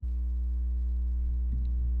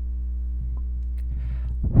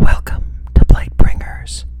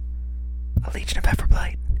Legion of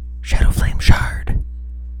Everblight, Shadowflame Shard,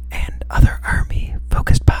 and other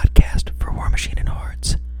army-focused podcast for War Machine and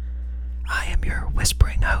Hordes. I am your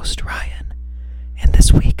whispering host, Ryan, and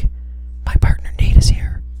this week, my partner Nate is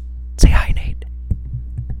here. Say hi, Nate.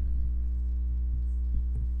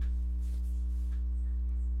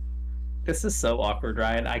 This is so awkward,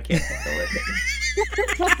 Ryan. I can't handle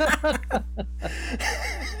it.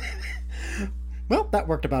 Well, that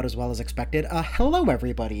worked about as well as expected. Hello,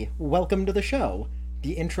 everybody. Welcome to the show.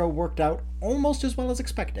 The intro worked out almost as well as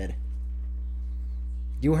expected.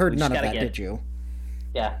 You heard none of that, did you?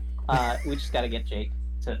 Yeah. We just got to get Jake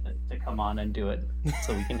to come on and do it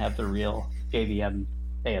so we can have the real JVM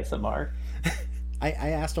ASMR. I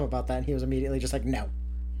asked him about that, and he was immediately just like, no.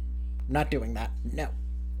 Not doing that. No.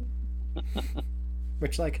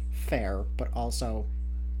 Which, like, fair, but also,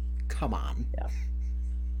 come on. Yeah.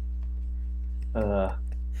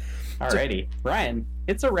 Alrighty. Ryan,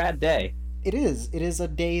 it's a rad day. It is. It is a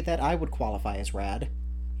day that I would qualify as rad.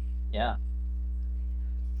 Yeah.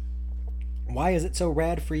 Why is it so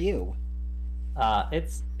rad for you?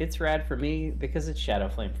 It's rad for me because it's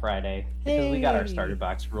Shadowflame Friday. Because we got our starter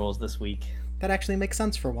box rules this week. That actually makes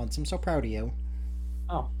sense for once. I'm so proud of you.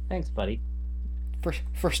 Oh, thanks, buddy.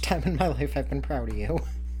 First time in my life I've been proud of you.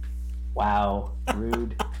 Wow.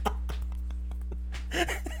 Rude.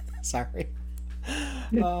 Sorry.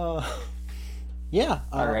 Yeah.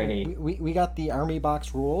 Alrighty. We got the army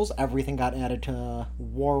box rules. Everything got added to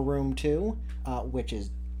War Room 2, which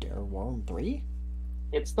is War Room 3?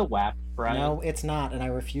 It's the WAP, Brian. No, it's not, and I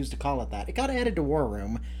refuse to call it that. It got added to War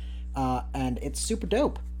Room, and it's super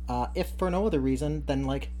dope. If for no other reason than,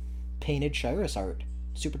 like, painted Shyrus art.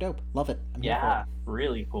 Super dope. Love it. I'm here for it.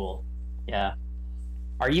 Really cool. Yeah.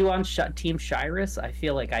 Are you on Team Shyrus? I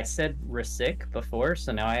feel like I said Rasik before,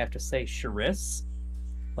 so now I have to say Shyrus.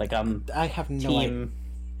 Like I have no team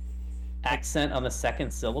accent on the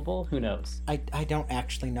second syllable? Who knows? I don't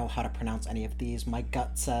actually know how to pronounce any of these. My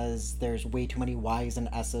gut says there's way too many Y's and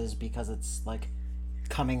S's because it's, like,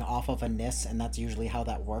 coming off of a Nis, and that's usually how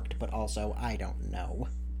that worked, but also, I don't know.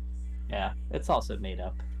 Yeah, it's also made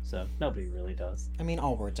up, so nobody really does. I mean,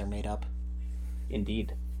 all words are made up.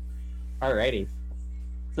 Indeed. Alrighty.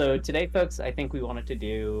 So today, folks, I think we wanted to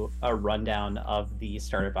do a rundown of the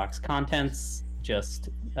starter box contents, just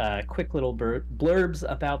quick little blurbs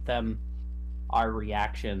about them, our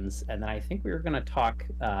reactions, and then I think we were going to talk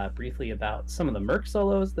briefly about some of the merc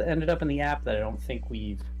solos that ended up in the app that I don't think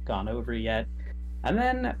we've gone over yet, and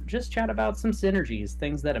then just chat about some synergies,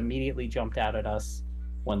 things that immediately jumped out at us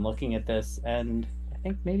when looking at this, and I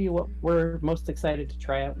think maybe what we're most excited to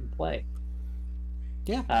try out and play.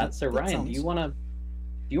 Yeah. So Ryan, do you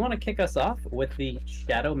want to kick us off with the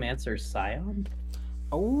Shadowmancer Scion?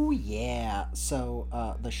 Oh yeah. So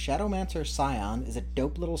the Shadowmancer Scion is a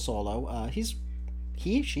dope little solo.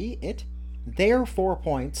 They're 4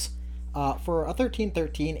 points for a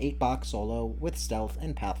 13/13 8-box solo with stealth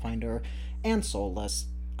and Pathfinder and soulless.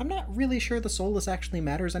 I'm not really sure the soulless actually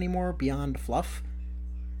matters anymore beyond fluff.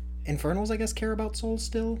 Infernals, I guess, care about souls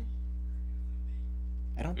still.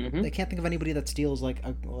 I can't think of anybody that steals, like,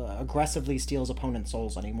 aggressively steals opponent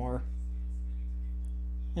souls anymore.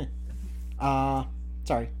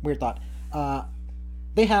 Sorry, weird thought.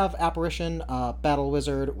 They have Apparition, Battle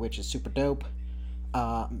Wizard, which is super dope.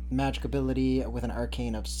 Magic ability with an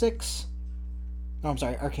Arcane of 6. No, I'm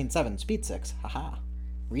sorry, Arcane 7, Speed 6. Haha.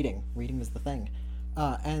 Reading is the thing.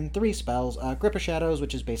 And 3 spells. Grip of Shadows,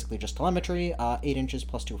 which is basically just telemetry. 8 inches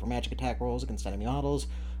plus 2 for magic attack rolls against enemy models.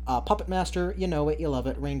 Puppet Master, you know it, you love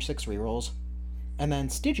it. Range 6 rerolls. And then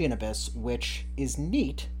Stygian Abyss, which is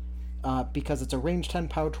neat, because it's a range 10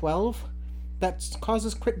 POW 12 that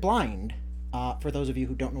causes crit blind. For those of you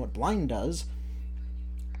who don't know what blind does,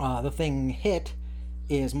 the thing hit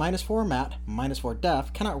is -4 mat, -4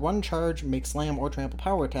 def, cannot run, charge, make slam, or trample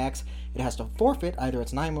power attacks. It has to forfeit either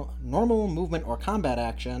its normal movement or combat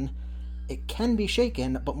action. It can be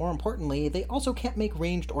shaken, but more importantly, they also can't make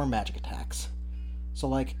ranged or magic attacks. So,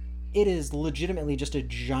 like, it is legitimately just a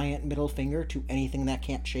giant middle finger to anything that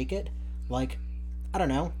can't shake it. Like, I don't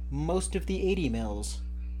know, most of the 80 mils,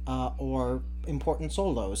 or important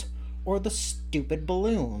solos, or the stupid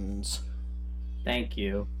balloons. Thank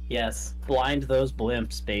you. Yes, blind those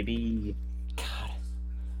blimps, baby.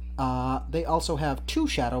 God. They also have 2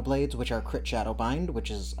 Shadow Blades, which are Crit Shadowbind, which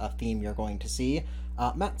is a theme you're going to see.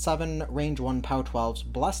 Mat 7, range 1, POW 12s,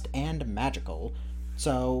 Blessed and Magical.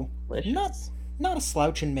 So, not a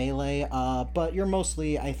slouch in melee, but you're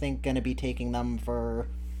mostly, I think, going to be taking them for,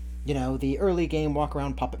 you know, the early game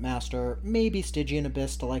walk-around Puppet Master, maybe Stygian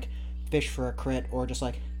Abyss to, like, fish for a crit, or just,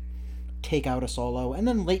 like, take out a solo, and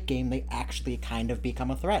then late game they actually kind of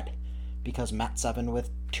become a threat. because Mat 7 with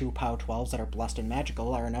 2 POW 12s that are blessed and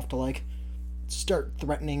magical are enough to, like, start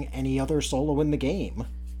threatening any other solo in the game.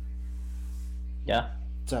 Yeah.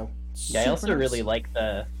 So, yeah, I also nice. really like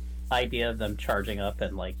the idea of them charging up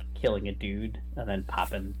and, like, killing a dude and then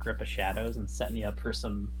popping Grip of Shadows and setting you up for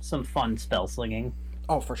some fun spell slinging.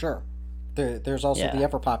 Oh, for sure. There's also Yeah. the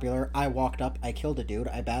ever popular, I walked up, I killed a dude,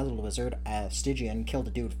 I battled a wizard, Stygian, killed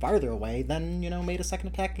a dude farther away, then, made a second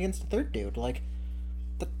attack against a third dude. Like,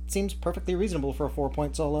 that seems perfectly reasonable for a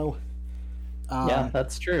 4-point solo. Yeah,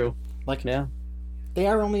 that's true. Like, yeah. They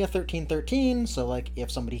are only a 13-13, so, like, if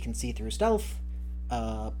somebody can see through stealth,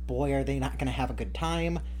 boy, are they not going to have a good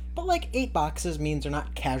time. But, like, 8 boxes means they're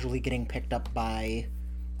not casually getting picked up by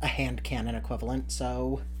a hand cannon equivalent,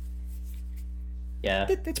 so... Yeah.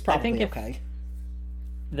 It's probably okay.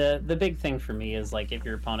 The big thing for me is, like, if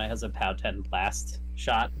your opponent has a POW 10 blast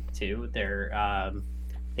shot, too,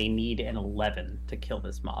 they need an 11 to kill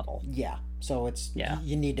this model. Yeah, so it's... Yeah.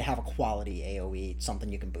 You need to have a quality AoE,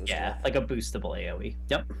 something you can boost Yeah, with. like a boostable AoE.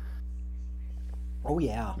 Yep. Oh,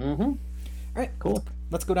 yeah. Mm-hmm. Alright, cool.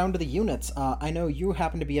 Let's go down to the units. I know you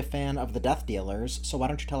happen to be a fan of the Death Dealers, so why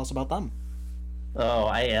don't you tell us about them? Oh,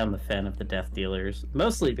 I am a fan of the Death Dealers,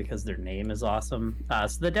 mostly because their name is awesome.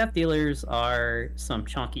 So the Death Dealers are some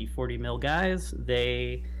chunky 40 mil guys.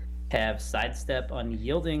 They have Sidestep,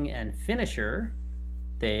 Unyielding, and Finisher.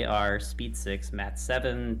 They are Speed 6, Mat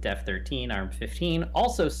 7, Def 13, Arm 15,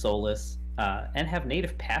 also Soulless, and have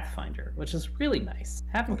Native Pathfinder, which is really nice.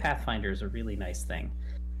 Having Pathfinder is a really nice thing.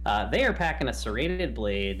 They are packing a Serrated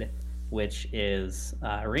Blade, which is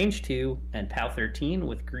range 2 and POW 13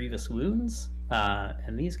 with Grievous Wounds.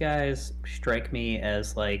 And these guys strike me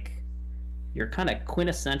as, like, your kind of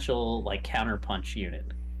quintessential, like, counterpunch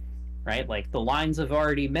unit, right? Like, the lines have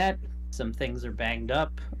already met, some things are banged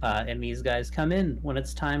up, and these guys come in when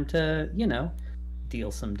it's time to, deal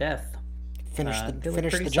some death. Finish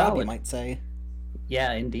the job, solid. You might say.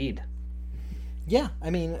 Yeah, indeed. Yeah, I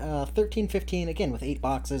mean, 13-15, again, with 8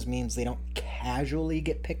 boxes, means they don't casually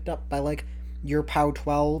get picked up by, like, your POW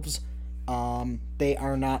 12s. They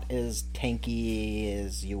are not as tanky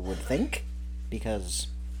as you would think, because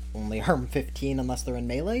only Arm 15 unless they're in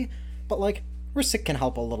melee, but, like, Risik can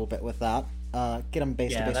help a little bit with that. Get them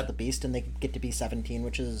base to base with the Beast, and they get to be 17,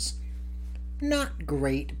 which is not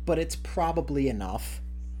great, but it's probably enough.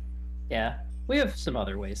 Yeah, we have some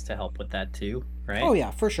other ways to help with that, too, right? Oh,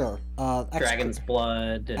 yeah, for sure. Dragon's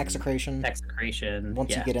Blood. And Execration.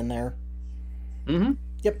 Once you get in there. Mm-hmm.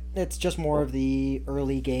 Yep, it's just more of the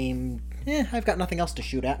early game, I've got nothing else to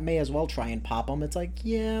shoot at, may as well try and pop them. It's like,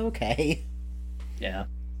 yeah, okay. Yeah.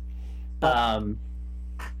 Go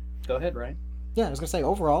ahead, Ryan. Yeah, I was gonna say,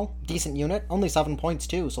 overall, decent unit, only 7 points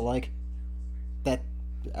too, so, like, that,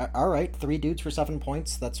 alright, 3 dudes for 7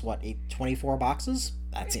 points, that's what, 24 boxes?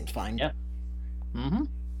 That seems fine. Yeah. Mm-hmm.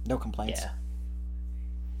 No complaints. Yeah.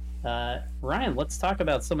 Ryan, let's talk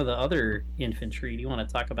about some of the other infantry. Do you want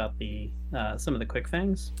to talk about some of the quick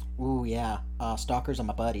fangs? Ooh, yeah. Stalkers are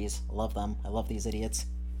my buddies. I love them. I love these idiots.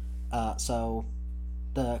 So,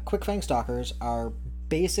 the quick fang stalkers are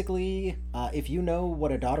basically, if you know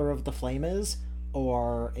what a Daughter of the Flame is,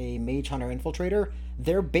 or a Mage Hunter Infiltrator,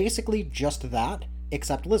 they're basically just that,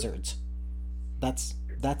 except lizards. That's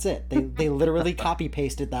it. They literally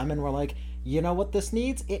copy-pasted them and were like, you know what this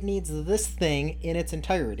needs? It needs this thing in its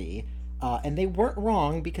entirety. And they weren't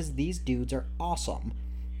wrong, because these dudes are awesome.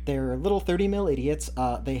 They're little 30 mil idiots.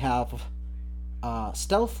 They have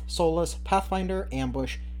Stealth, Soulless, Pathfinder,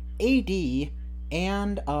 Ambush, AD,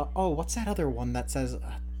 and what's that other one that says?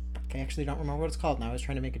 I actually don't remember what it's called now. I was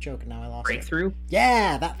trying to make a joke and now I lost Breakthrough? it.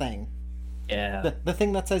 Yeah, that thing. Yeah. The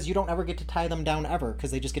thing that says you don't ever get to tie them down ever, because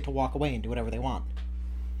they just get to walk away and do whatever they want.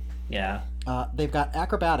 Yeah. They've got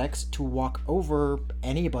acrobatics to walk over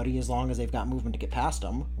anybody as long as they've got movement to get past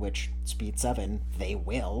them, which, speed 7, they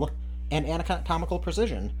will. And anatomical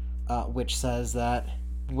precision, which says that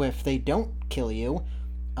if they don't kill you,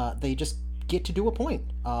 they just get to do a point.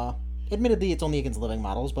 Admittedly, it's only against living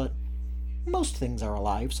models, but most things are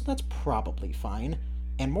alive, so that's probably fine.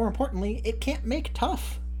 And more importantly, it can't make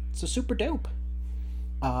tough. So super dope.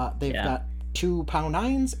 They've got 2 POW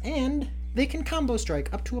 9s, and they can combo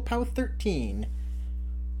strike up to a POW 13.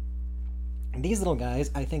 And these little guys,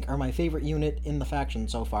 I think, are my favorite unit in the faction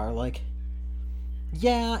so far. Like,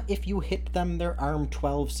 yeah, if you hit them, they're Arm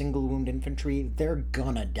 12 single wound infantry, they're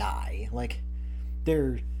gonna die. Like,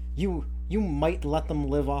 you might let them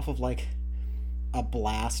live off of, like, a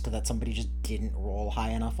blast that somebody just didn't roll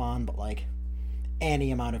high enough on, but, like,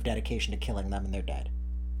 any amount of dedication to killing them and they're dead.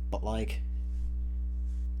 But, like,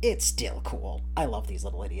 it's still cool. I love these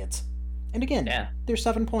little idiots. And again, they're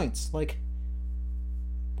 7 points. Like,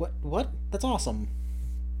 What? That's awesome.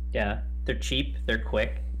 Yeah, they're cheap, they're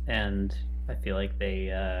quick, and I feel like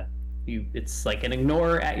it's like an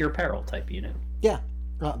ignore at your peril type unit. Yeah,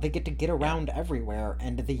 they get around everywhere,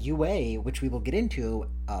 and the UA, which we will get into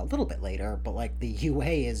a little bit later, but like the UA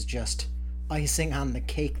is just icing on the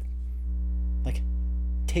cake. Like,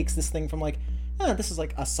 takes this thing from like, this is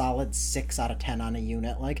like a solid 6 out of 10 on a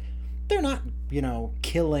unit. Like, they're not,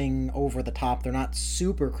 killing over the top. They're not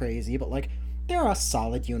super crazy, but like, they're a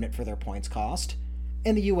solid unit for their points cost.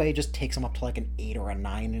 And the UA just takes them up to like an 8 or a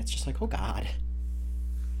 9, and it's just like, oh god.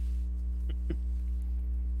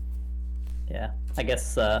 Yeah, I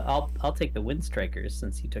guess I'll take the Wind Strikers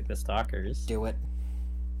since you took the Stalkers. Do it.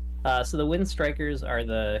 So the Wind Strikers are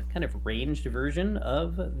the kind of ranged version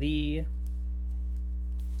of the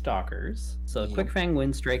Stalkers. So Yep. Quick Fang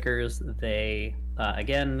Wind Strikers, they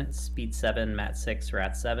again speed 7, mat 6,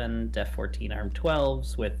 rat 7, def 14, arm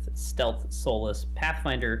 12s with stealth, soulless,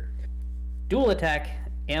 pathfinder, dual attack,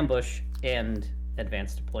 ambush, and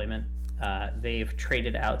advanced deployment. They've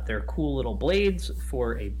traded out their cool little blades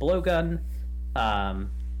for a blowgun,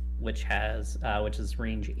 which is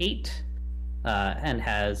range 8, and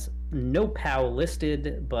has no POW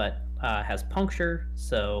listed, but has puncture,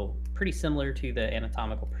 so pretty similar to the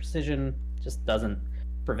anatomical precision, just doesn't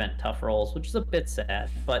prevent tough rolls, which is a bit sad,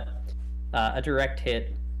 but a direct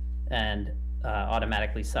hit and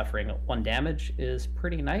automatically suffering 1 damage is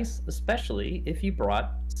pretty nice, especially if you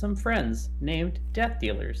brought some friends named Death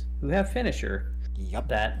Dealers who have finisher Yep.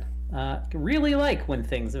 that really like when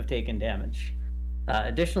things have taken damage.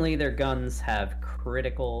 Additionally, their guns have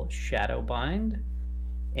critical shadow bind,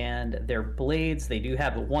 and their blades, they do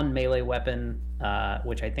have 1 melee weapon,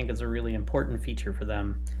 which I think is a really important feature for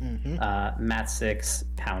them. Mm-hmm. Mat 6,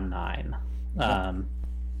 pound 9. Yep.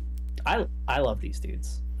 I love these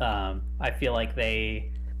dudes. I feel like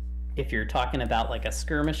if you're talking about like a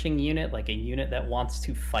skirmishing unit, like a unit that wants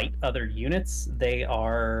to fight other units, they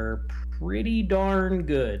are pretty darn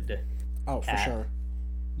good. Oh, for sure.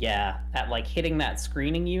 Yeah, at like hitting that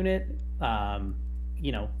screening unit,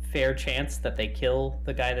 fair chance that they kill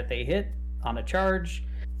the guy that they hit on a charge,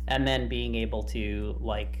 and then being able to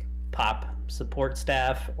like pop support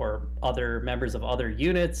staff or other members of other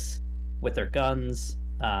units with their guns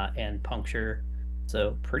and puncture.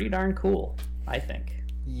 So pretty darn cool, I think.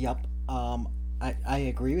 Yep. I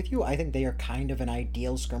agree with you. I think they are kind of an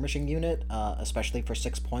ideal skirmishing unit, especially for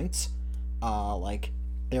 6 points. Like,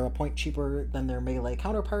 they're a point cheaper than their melee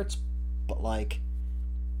counterparts, but like,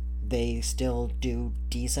 they still do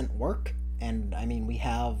decent work. And I mean,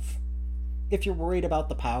 if you're worried about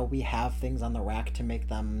the POW, we have things on the rack to make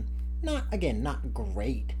them not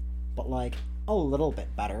great, but like a little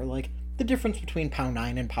bit better. Like, the difference between POW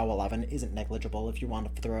 9 and POW 11 isn't negligible if you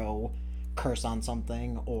want to throw Curse on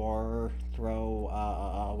something or throw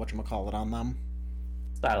whatchamacallit on them.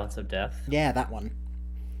 Silence of Death. Yeah, that one.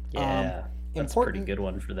 Yeah, that's a pretty good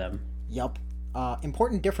one for them. Yup.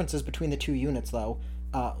 Important differences between the two units, though.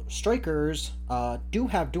 Strikers do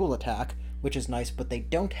have dual attack, which is nice, but they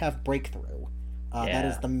don't have breakthrough. That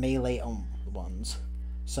is the melee ones.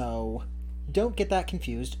 So, don't get that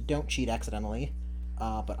confused. Don't cheat accidentally.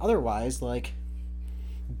 But otherwise, like,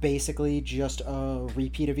 basically just a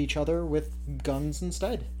repeat of each other with guns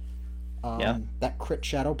instead. That crit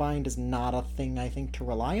shadow bind is not a thing I think to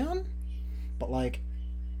rely on, but like,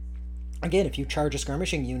 again, if you charge a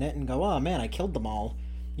skirmishing unit and go, oh man, I killed them all,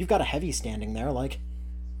 you've got a heavy standing there, like,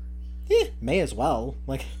 may as well.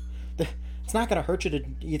 Like, it's not gonna hurt you to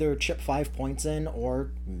either chip 5 points in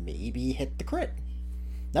or maybe hit the crit.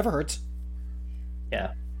 Never hurts.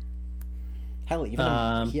 Yeah. Hell,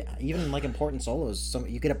 even like important solos,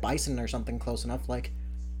 you get a bison or something close enough, like,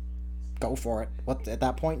 go for it. At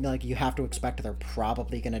that point, like, you have to expect they're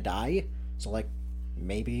probably gonna die, so like,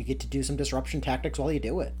 maybe you get to do some disruption tactics while you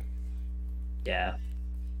do it.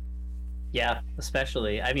 Yeah,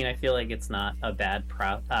 especially, I mean, I feel like it's not a bad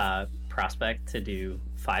prospect to do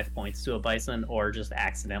 5 points to a bison or just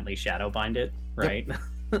accidentally shadow bind it, right? Yep.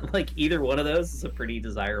 Like, either one of those is a pretty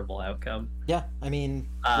desirable outcome. Yeah, I mean,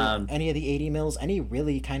 any of the 80 mils, any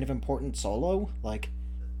really kind of important solo, like,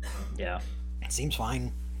 yeah, it seems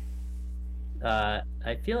fine.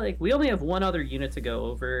 I feel like we only have one other unit to go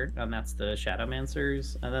over, and that's the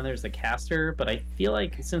Shadowmancers, and then there's the Caster, but I feel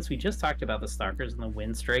like since we just talked about the Stalkers and the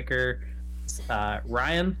Wind Striker,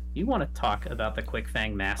 Ryan, you want to talk about the Quick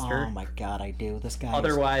Fang Master? Oh my god, I do. This guy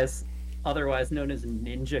otherwise known as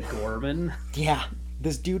Ninja Gorman. Yeah,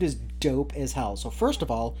 this dude is dope as hell. So first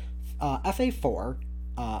of all, FA4,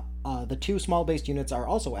 the 2 small-based units are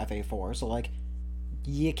also FA4, so like,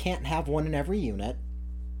 you can't have one in every unit,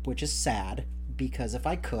 which is sad, because if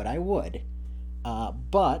I could, I would.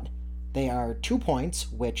 But they are 2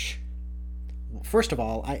 points, which, first of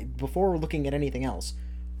all, before looking at anything else,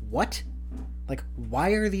 what? Like,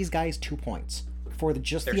 why are these guys 2 points? For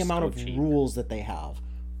They're the amount so of cheap. rules that they have.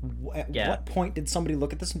 At Yeah. what point did somebody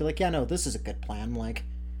look at this and be like, yeah, no, this is a good plan? Like,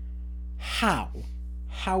 how?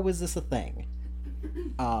 How is this a thing?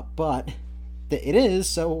 But it is,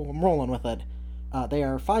 so I'm rolling with it. They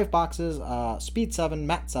are 5 boxes, speed 7,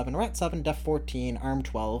 mat 7, rat 7, def 14, arm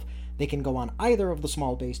 12. They can go on either of the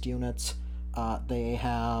small-based units. They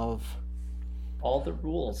have All the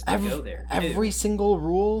rules that go there. every single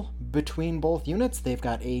rule between both units. They've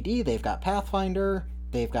got AD, they've got Pathfinder,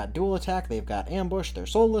 they've got dual attack, they've got ambush, they're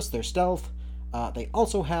soulless, they're stealth. They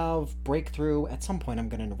also have breakthrough. At some point I'm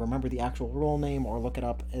going to remember the actual rule name or look it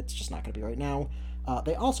up. It's just not going to be right now.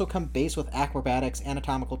 They also come base with acrobatics,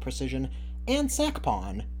 anatomical precision, and sack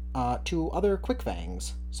pawn, 2 other quick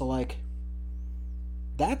fangs. So, like,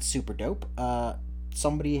 that's super dope.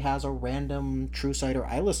 Somebody has a random true sight or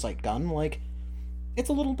eyeless sight gun. Like, it's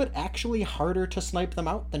a little bit actually harder to snipe them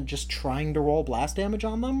out than just trying to roll blast damage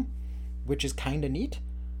on them, which is kind of neat.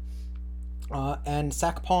 And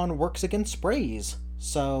sack pawn works against sprays,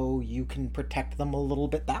 so you can protect them a little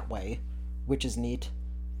bit that way, which is neat.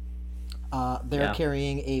 They're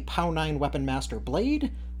carrying a POW 9 Weapon Master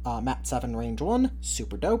Blade, mat 7 range 1,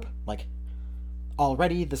 super dope. Like,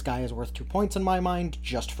 already this guy is worth 2 points in my mind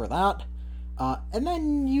just for that. And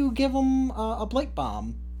then you give him a Blight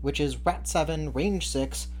Bomb, which is rat 7 range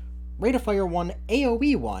 6, rate of fire 1,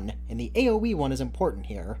 AoE 1, and the AoE 1 is important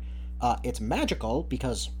here. It's magical,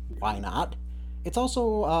 because why not? It's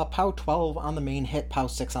also POW 12 on the main hit, POW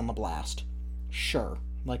 6 on the blast. Sure,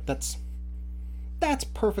 like, that's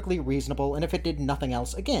perfectly reasonable, and if it did nothing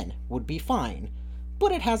else, again, would be fine.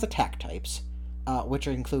 But it has attack types, which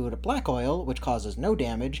include Black Oil, which causes no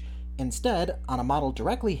damage. Instead, on a model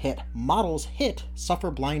directly hit, models hit suffer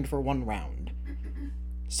blind for 1 round.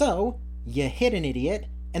 So, you hit an idiot,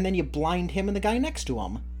 and then you blind him and the guy next to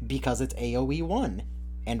him, because it's AoE 1.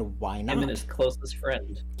 And why not? Him and his closest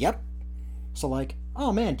friend. Yep. So, like,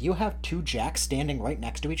 oh man, do you have 2 jacks standing right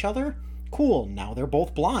next to each other? Cool, now they're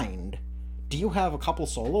both blind. Do you have a couple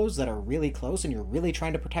solos that are really close and you're really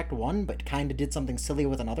trying to protect one but kinda did something silly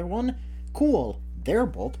with another one? Cool, they're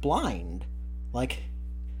both blind. Like,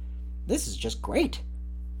 this is just great.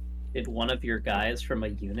 Did one of your guys from a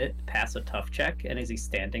unit pass a tough check, and is he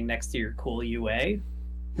standing next to your cool UA?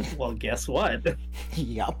 Well, guess what?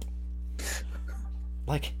 Yup.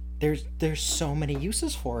 Like, there's so many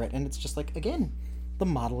uses for it, and it's just like, again, the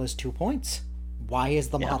model is 2 points. Why is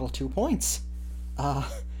the model 2 points?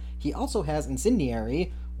 He also has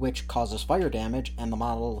Incendiary, which causes fire damage, and the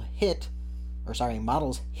models hit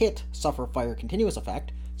suffer fire continuous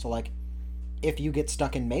effect. So, like, if you get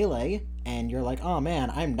stuck in melee, and you're like, oh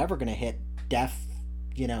man, I'm never gonna hit def,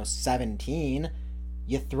 17,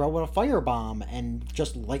 you throw in a firebomb and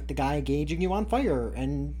just light the guy engaging you on fire,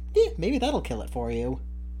 and maybe that'll kill it for you.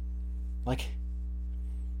 Like,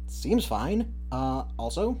 seems fine.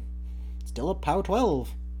 Also, still a POW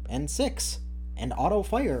 12 and 6 and auto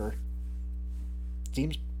fire.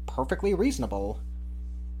 Seems perfectly reasonable.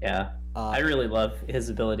 Yeah. I really love his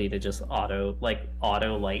ability to just auto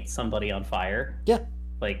light somebody on fire. Yeah.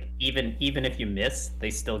 Like, even if you miss, they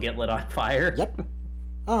still get lit on fire. Yep.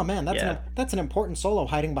 Oh man, that's an important solo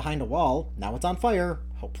hiding behind a wall. Now it's on fire.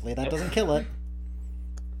 Hopefully that doesn't kill it.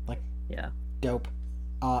 Like, yeah. Dope.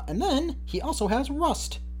 And then he also has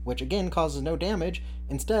Rust, which again causes no damage.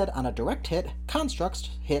 Instead, on a direct hit, constructs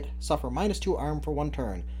hit suffer -2 arm for 1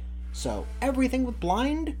 turn. So everything with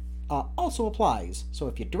blind also applies. So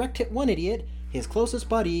if you direct hit one idiot, his closest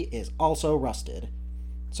buddy is also rusted.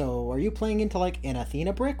 So are you playing into like an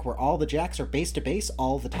Athena brick where all the jacks are base to base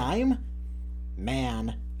all the time?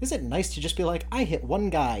 Man, is it nice to just be like, I hit one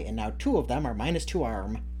guy and now 2 of them are -2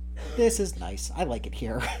 arm. This is nice. I like it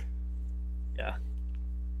here. Yeah.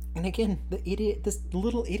 And again, this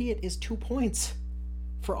little idiot is 2 points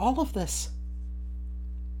for all of this.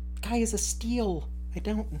 Guy is a steal.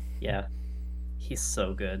 Yeah. He's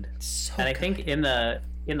so good. So and I good. think in the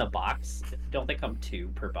box, don't they come 2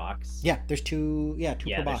 per box? Yeah, there's 2. Yeah, 2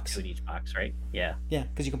 per box. There's 2 in each box, right? Yeah. Yeah,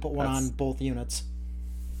 because you can put one on both units.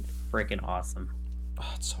 Freaking awesome.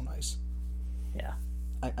 Oh, it's so nice. Yeah.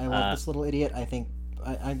 I love this little idiot. I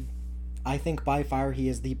think by far he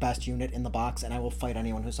is the best unit in the box, and I will fight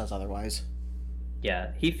anyone who says otherwise.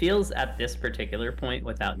 Yeah, he feels at this particular point,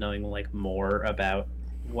 without knowing like more about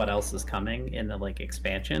what else is coming in the like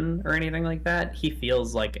expansion or anything like that, he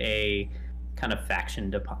feels like a kind of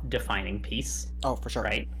faction defining piece. Oh, for sure.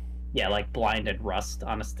 Right? Yeah, like blinded rust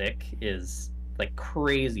on a stick is like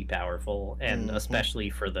crazy powerful, and especially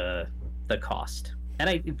for the the cost.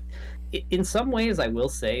 And in some ways, I will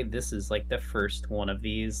say this is like the first one of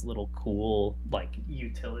these little cool like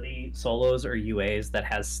utility solos or UAs that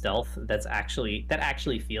has stealth that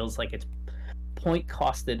actually feels like it's point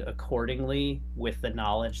costed accordingly with the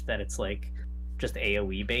knowledge that it's like just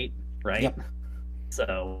AoE bait, right? Yep.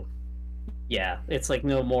 So yeah, it's like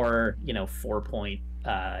no more 4-point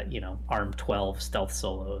arm 12 stealth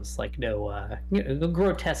solos, like no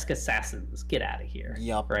grotesque assassins, get out of here.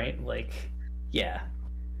 Yep. Right, like yeah.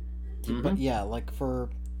 But yeah, like for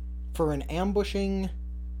an ambushing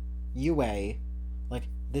UA, like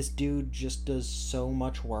this dude just does so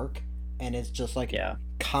much work and is just like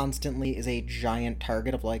constantly is a giant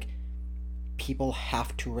target of like people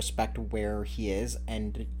have to respect where he is,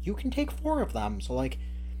 and you can take 4 of them, so like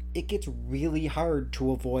it gets really hard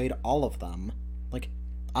to avoid all of them. Like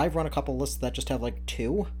I've run a couple lists that just have like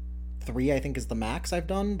 2, 3 I think is the max I've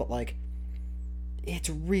done, but like it's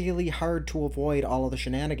really hard to avoid all of the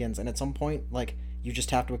shenanigans, and at some point like you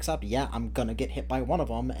just have to accept, yeah, I'm gonna get hit by one of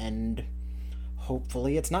them, and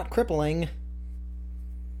hopefully it's not crippling.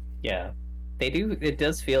 Yeah, it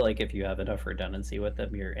does feel like if you have enough redundancy with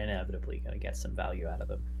them, you're inevitably going to get some value out of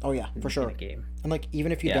them. Oh yeah, for sure. In a game. And like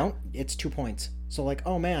even if you don't, it's 2 points. So like,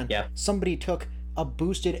 oh man, somebody took a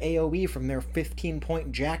boosted AoE from their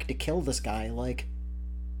 15-point jack to kill this guy, like,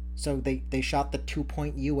 so they shot the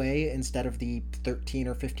 2-point UA instead of the 13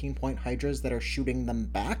 or 15-point hydras that are shooting them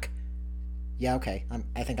back. Yeah, okay,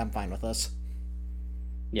 I think I'm fine with this.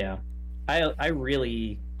 Yeah, I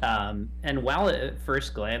really and while at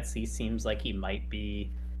first glance he seems like he might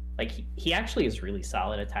be like he actually is really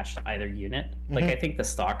solid attached to either unit. Like I think the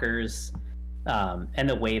stalkers and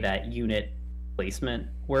the way that unit placement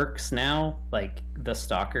works now, like the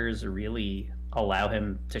stalkers really allow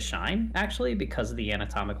him to shine actually because of the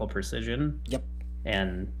anatomical precision. Yep.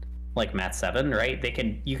 And like Mat 7, right?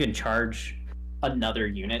 You can charge another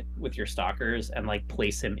unit with your stalkers and like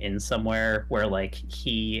place him in somewhere where like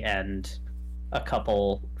he and a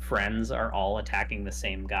couple friends are all attacking the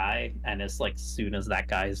same guy, and as like soon as that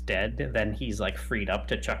guy's dead, then he's like freed up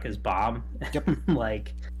to chuck his bomb. Yep.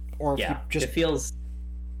 Like, or if you just... it feels...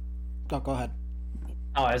 Oh, go ahead.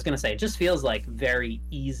 Oh, I was gonna say, it just feels like very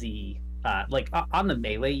easy. Like on the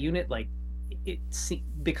melee unit, like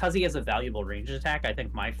because he has a valuable range attack, I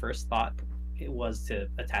think my first thought it was to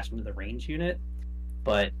attach him to the range unit,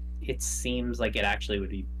 but it seems like it actually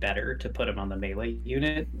would be better to put him on the melee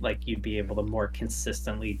unit. Like you'd be able to more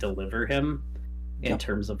consistently deliver him in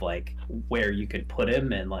terms of like where you could put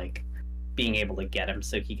him and like being able to get him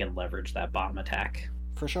so he can leverage that bomb attack.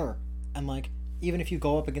 For sure. And like even if you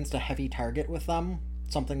go up against a heavy target with them,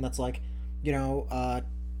 something that's like,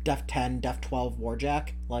 Def 10, Def 12 Warjack,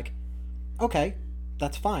 like, okay,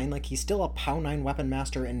 that's fine. Like he's still a POW 9 weapon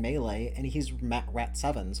master in melee, and he's Rat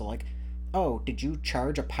 7, so like, oh, did you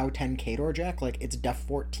charge a POW 10 Khador Jack? Like, it's Def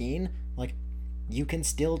 14. Like, you can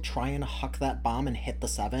still try and huck that bomb and hit the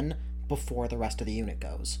 7 before the rest of the unit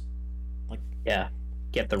goes. Like, yeah,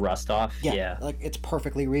 get the rust off. Yeah. Like, it's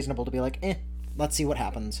perfectly reasonable to be like, let's see what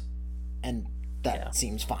happens. And that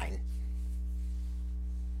seems fine.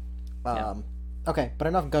 Okay, but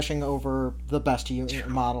enough gushing over the best unit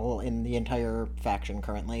model in the entire faction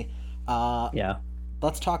currently.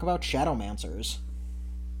 Let's talk about Shadowmancers.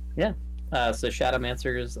 Yeah. So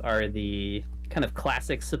Shadowmancers are the kind of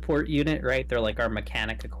classic support unit, right? They're like our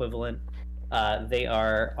mechanic equivalent. They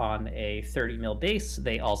are on a 30 mil base.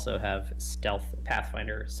 They also have Stealth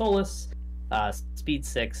Pathfinder Solus, Speed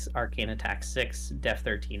 6, Arcane Attack 6, Def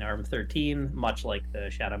 13, Arm 13, much like the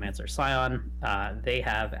Shadowmancer Scion. They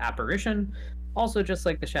have Apparition, also just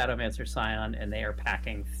like the Shadowmancer Scion, and they are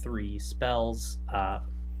packing 3 spells.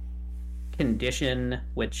 Condition,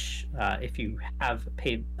 which if you have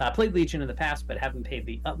played Legion in the past but haven't paid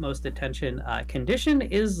the utmost attention, Condition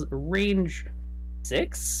is range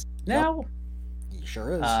 6 now. Yep.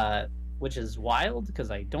 Sure is. Which is wild because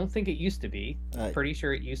I don't think it used to be. Pretty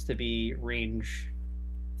sure it used to be range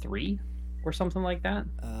 3 or something like that.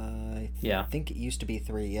 I think it used to be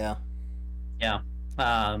 3, yeah. Yeah.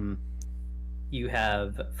 You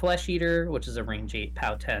have Flesh Eater, which is a range 8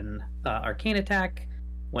 POW 10 arcane attack.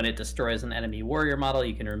 When it destroys an enemy warrior model,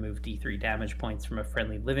 you can remove D3 damage points from a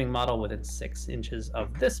friendly living model within 6 inches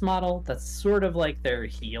of this model. That's sort of like their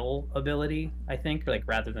heal ability, I think. Like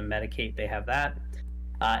rather than medicate, they have that.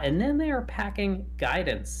 And then they are packing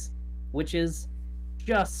Guidance, which is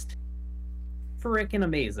just freaking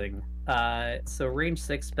amazing. So range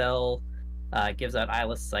 6 spell gives out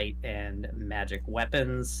Eyeless Sight and magic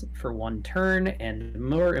weapons for 1 turn, and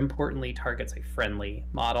more importantly, targets a friendly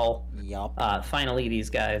model. Yup. Finally, these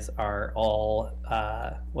guys are all,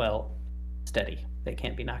 steady. They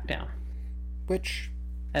can't be knocked down. which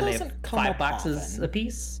And they have doesn't come 5 up boxes often.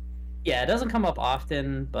 apiece. Yeah, it doesn't come up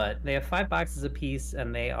often, but they have 5 boxes apiece,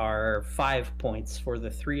 and they are 5 points for the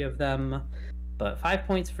 3 of them. But 5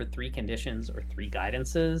 points for 3 conditions or 3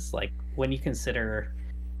 guidances. Like, when you consider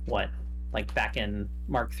what, like back in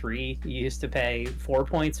Mark III, you used to pay 4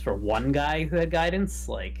 points for one guy who had guidance.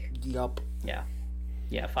 Like, Yup. yeah,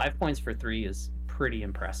 5 points for 3 is pretty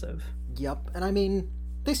impressive. Yup. And I mean,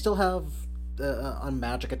 they still have a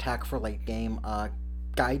magic attack for late game.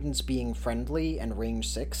 Guidance being friendly and range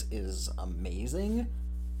 6 is amazing.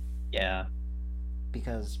 Yeah.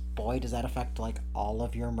 Because, boy, does that affect, like, all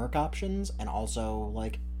of your merc options, and also,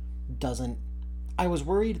 like, doesn't... I was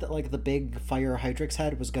worried that, like, the big Fire Hydrix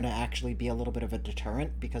head was going to actually be a little bit of a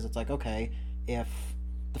deterrent, because it's like, okay, if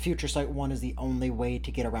the Future Sight one is the only way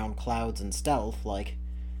to get around clouds and stealth, like,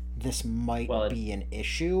 this might be an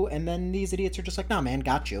issue, and then these idiots are just like, nah, man,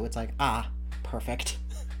 got you. It's like, perfect.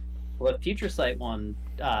 Well, the Future Sight one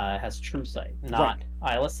has True Sight, not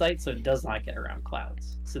Eyeless Sight, so it does not get around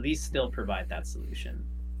clouds. So these still provide that solution.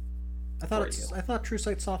 I thought True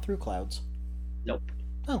Sight saw through clouds. Nope.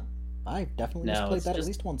 Oh, I definitely just played that at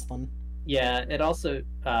least once then. Yeah, it also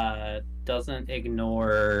doesn't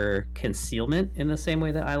ignore concealment in the same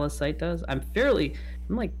way that Eyeless Sight does. I'm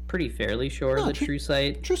pretty fairly sure that True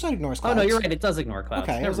Sight ignores clouds. Oh no, you're right. It does ignore clouds.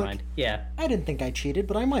 Okay, Never mind. Yeah. I didn't think I cheated,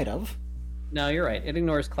 but I might have. No, you're right. It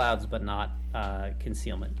ignores clouds, but not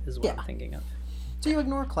concealment, is what I'm thinking of. So you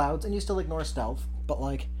ignore clouds, and you still ignore stealth, but,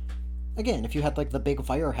 like, again, if you had, like, the big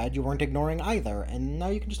firehead, you weren't ignoring either, and now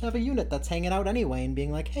you can just have a unit that's hanging out anyway and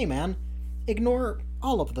being like, hey, man, ignore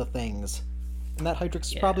all of the things. And that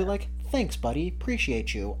Hydrix is probably like, thanks, buddy,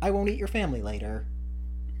 appreciate you, I won't eat your family later.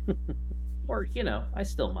 Or, I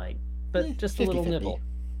still might, but just 50-50. A little nibble.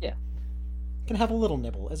 Yeah. Can have a little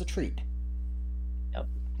nibble as a treat. Yep.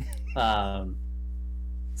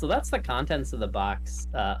 So that's the contents of the box,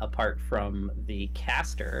 apart from the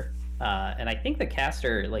caster. And I think the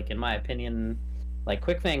caster, like, in my opinion, like,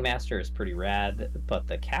 Quick Fang Master is pretty rad, but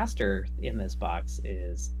the caster in this box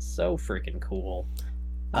is so freaking cool.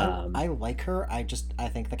 I like her. I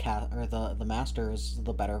think the master is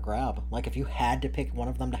the better grab. Like, if you had to pick one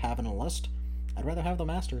of them to have in a list, I'd rather have the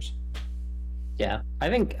masters. Yeah, I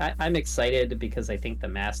think I'm excited because I think the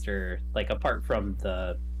master, like, apart from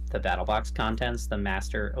the battle box contents, the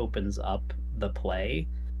master opens up the play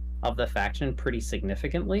of the faction pretty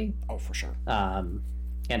significantly. Oh, for sure. And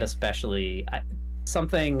especially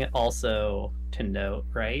something also to note,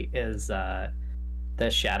 right, is the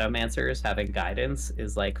Shadowmancers having guidance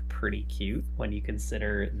is, like, pretty cute when you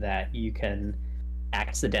consider that you can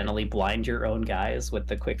accidentally blind your own guys with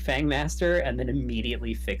the Quick Fang Master and then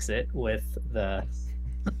immediately fix it with the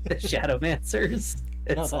Shadowmancers.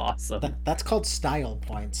 It's awesome. That's called style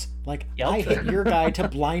points. Like, Yep. I hit your guy to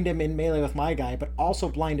blind him in melee with my guy, but also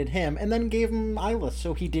blinded him, and then gave him Eyeless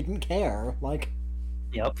so he didn't care. Like,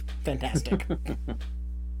 Yep. Fantastic.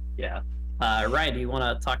 Yeah. Ryan, do you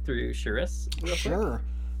want to talk through Shuriss real quick? Sure.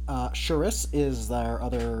 Shuriss is their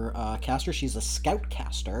other caster. She's a scout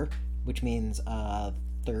caster, which means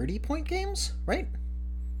 30-point games, right?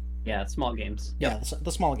 Yeah, small games. Yep. Yeah,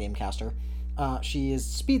 the small game caster. She is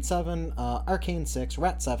Speed 7, Arcane 6,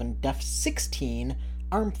 Rat 7, Def 16,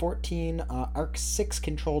 Arm 14, Arc 6,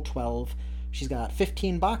 Control 12. She's got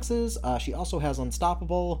 15 boxes. She also has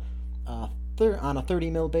Unstoppable, on a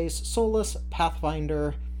 30 mil base, Soulless,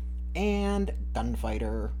 Pathfinder, and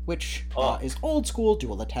Gunfighter, which is old school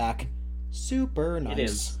dual attack. Super nice. It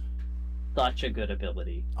is such a good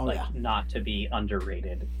ability. Not to be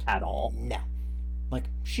underrated at all. No. Like,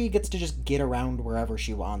 she gets to just get around wherever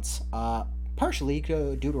she wants. Partially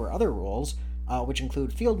due to her other roles, which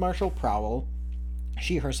include Field Marshal, Prowl.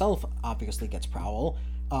 She herself obviously gets Prowl.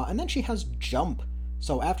 And then she has Jump.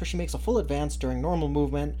 So after she makes a full advance during normal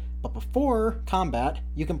movement, but before combat,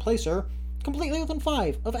 you can place her completely within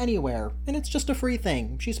 5 of anywhere. And it's just a free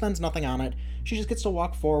thing. She spends nothing on it. She just gets to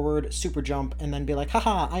walk forward, super jump, and then be like,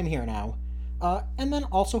 haha, I'm here now. And then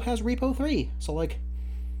also has Repo 3. So, like,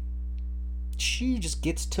 she just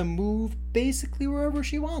gets to move basically wherever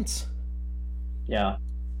she wants. Yeah.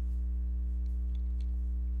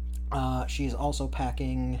 She's also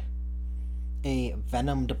packing a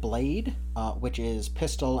Venomed Blade, which is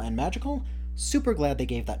pistol and magical. Super glad they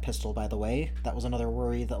gave that pistol, by the way. That was another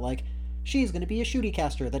worry that, like, she's going to be a shooty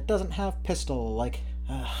caster that doesn't have pistol. Like,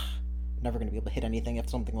 never going to be able to hit anything if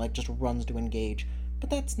something, like, just runs to engage. But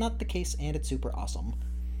that's not the case, and it's super awesome.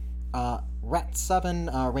 Rat 7,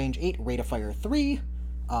 range 8, rate of fire 3,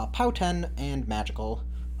 POW 10, and magical.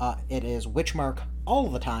 It is Witchmark all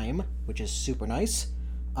the time, which is super nice.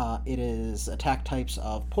 It is attack types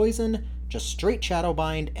of poison, just straight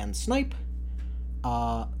Shadowbind, and snipe.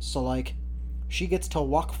 So like, she gets to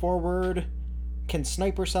walk forward, can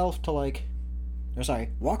snipe herself to like,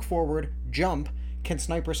 walk forward, jump, can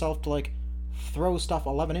snipe herself to like throw stuff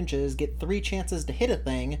 11 inches, get 3 chances to hit a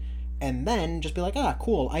thing, and then just be like, ah,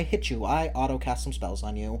 cool, I hit you, I auto-cast some spells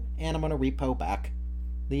on you, and I'm gonna repo back.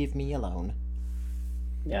 Leave me alone.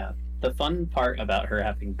 Yeah. The fun part about her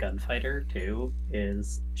having Gunfighter, too,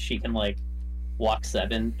 is she can, like, walk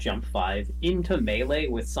 7, jump 5, into melee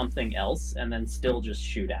with something else, and then still just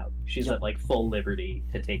shoot out. She's at, like, full liberty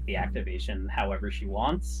to take the activation however she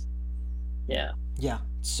wants. Yeah. Yeah,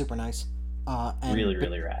 super nice. And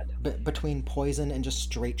really rad. Between poison and just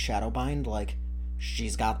straight shadowbind, like,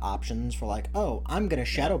 she's got options for like, oh, I'm gonna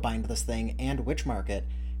shadowbind this thing and witch mark it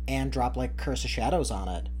and drop like Curse of Shadows on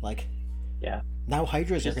it. Like, yeah. Now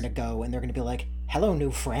Hydras are gonna go and they're gonna be like, hello,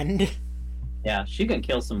 new friend. Yeah, she can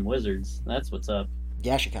kill some wizards. That's what's up.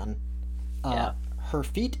 Yeah, she can. Her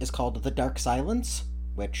feat is called the Dark Silence,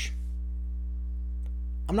 which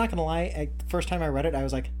I'm not gonna lie, first time I read it, I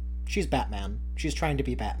was like, she's Batman. She's trying to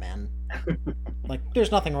be Batman. Like,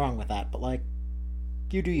 there's nothing wrong with that, but like,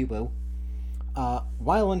 you do you, boo.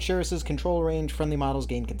 While in Sheris's control range, friendly models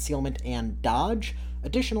gain concealment and dodge.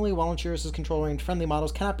 Additionally, while in Sheris's control range, friendly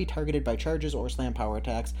models cannot be targeted by charges or slam power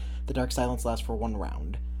attacks. The Dark Silence lasts for 1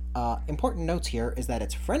 round. Important notes here is that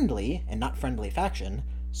it's friendly and not friendly faction,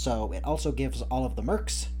 so it also gives all of the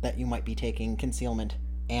mercs that you might be taking concealment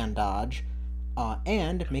and dodge,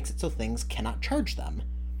 and makes it so things cannot charge them,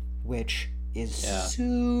 which is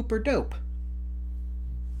super dope.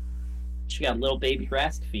 She got little baby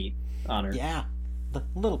Rast feet on her. Yeah, a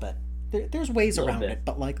little bit. There's ways around it,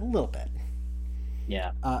 but like a little bit.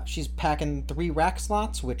 Yeah. She's packing 3 rack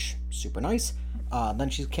slots, which super nice. Then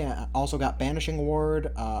she's also got Banishing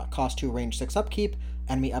Ward, cost 2, range 6 upkeep,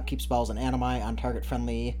 enemy upkeep spells and animi on target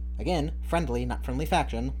friendly, again, friendly, not friendly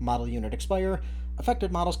faction, model unit expire.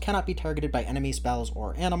 Affected models cannot be targeted by enemy spells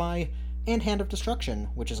or animi, and Hand of Destruction,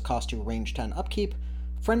 which is a cost 2, range 10 upkeep.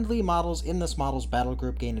 Friendly models in this model's battle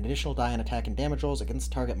group gain an additional die on attack and damage rolls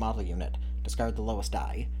against target model unit. Discard the lowest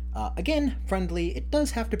die. Again, friendly, it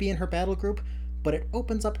does have to be in her battle group, but it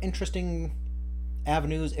opens up interesting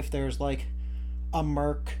avenues if there's like a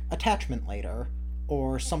merc attachment later,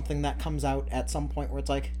 or something that comes out at some point where it's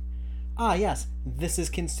like, ah yes, this is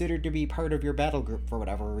considered to be part of your battle group for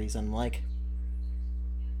whatever reason, like,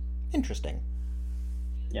 interesting.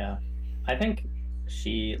 Yeah. I think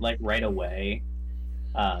she, like, right away,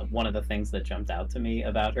 one of the things that jumped out to me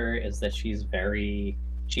about her is that she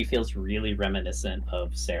feels really reminiscent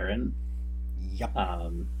of Saren. Yep.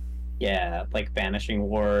 Yeah, like Banishing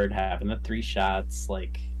Ward, having the 3 shots,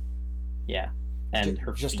 like, yeah. And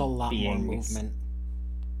her just a lot more movement.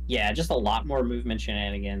 Yeah, just a lot more movement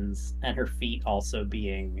shenanigans, and her feet also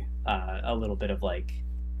being a little bit of like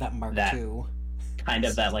that Mark II. Kind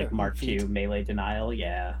of that like Mark II melee denial,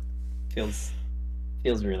 yeah. Feels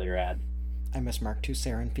really rad. I miss Mark II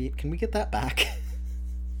Saren feet. Can we get that back?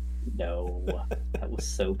 No. That was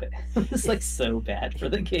so bad. It was like so bad for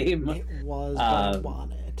the game. It was, but I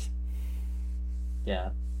want it. Yeah.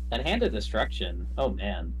 And Hand of Destruction, oh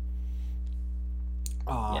man.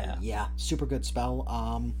 Yeah, super good spell.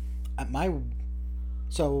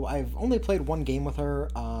 So I've only played 1 game with her,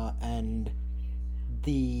 and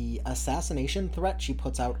the assassination threat she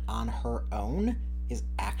puts out on her own is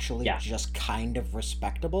actually just kind of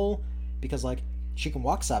respectable, because like she can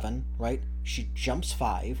walk 7, right? She jumps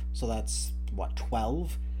 5, so that's what,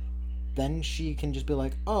 12? Then she can just be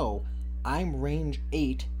like, oh, I'm range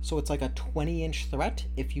 8, so it's like a 20-inch threat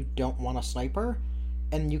if you don't want a sniper,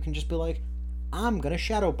 and you can just be like, I'm gonna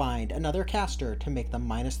Shadowbind another caster to make them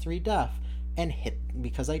 -3 def, and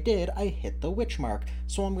because I hit the witch mark,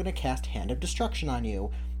 so I'm gonna cast Hand of Destruction on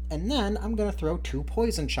you, and then I'm gonna throw 2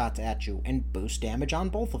 poison shots at you and boost damage on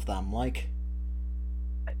both of them, like...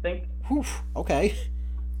 I think... Whew, okay.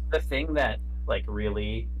 The thing that, like,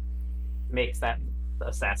 really makes that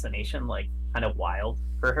assassination, like, kind of wild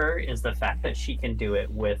for her is the fact that she can do it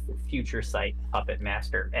with Future Sight, Puppet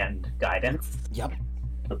Master, and Guidance. Yep.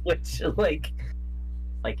 Which, like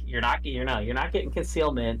you're not getting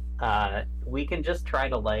concealment. We can just try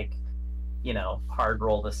to, like, you know, hard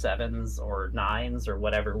roll the 7s or 9s or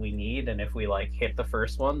whatever we need, and if we like hit the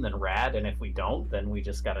first one, then rad, and if we don't, then we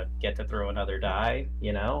just gotta get to throw another die,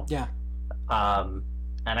 you know? Yeah. And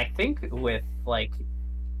I think with like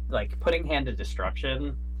putting Hand of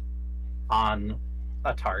Destruction on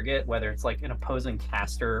a target, whether it's like an opposing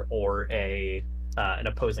caster or an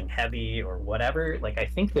opposing heavy or whatever, like I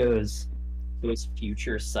think those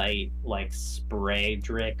Future Sight like spray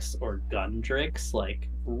Drix or gun Drix like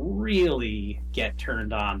really get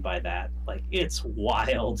turned on by that. Like, it's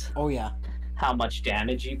wild. Oh yeah. how much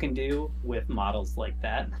damage you can do with models like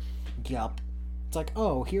that. Yup. It's like,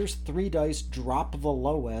 oh, here's 3 dice, drop the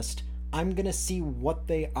lowest. I'm gonna see what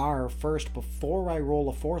they are first before I roll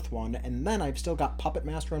a 4th one, and then I've still got Puppet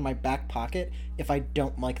Master in my back pocket if I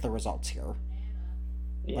don't like the results here.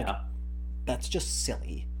 Yeah. Like, that's just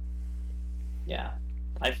silly. Yeah.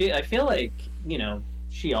 I feel like,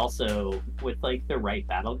 she also, with like the right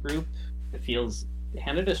battle group, it feels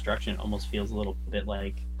Hand of Destruction almost feels a little bit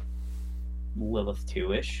like Lilith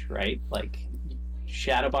 2-ish, right? Like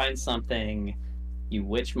Shadowbind something, you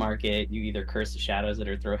Witch Mark it, you either curse the shadows it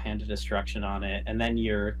or throw Hand of Destruction on it, and then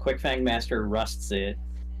your Quickfang Master rusts it,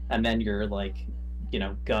 and then your like,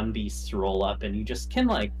 gun beasts roll up, and you just can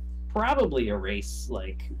like probably erase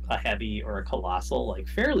like a heavy or a colossal like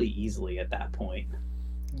fairly easily at that point.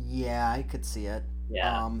 Yeah, I could see it.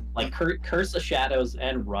 Yeah, like Curse of Shadows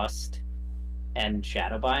and Rust and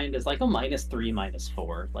Shadowbind is like a -3,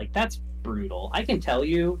 -4. Like that's brutal. I can tell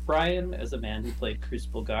you, Brian, as a man who played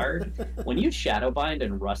Crucible Guard, when you Shadowbind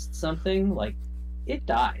and Rust something, like it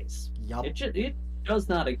dies. Yup. It does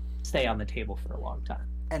not stay on the table for a long time.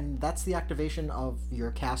 And that's the activation of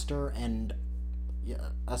your caster and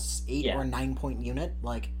a 8 or 9 point unit.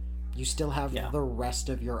 Like, you still have the rest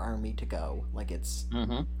of your army to go. Like, it's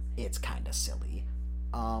kind of silly.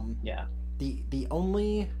 The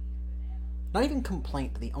only, not even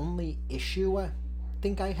complaint, the only issue I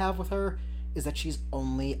think I have with her is that she's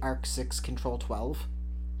only Arc 6 Control 12.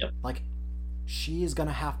 Yep. Like, she is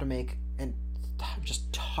gonna have to make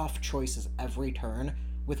just tough choices every turn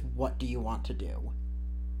with what do you want to do.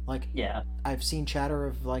 Like, I've seen chatter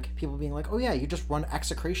of like people being like, oh yeah, you just run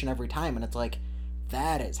Execration every time, and it's like,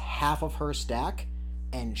 that is half of her stack,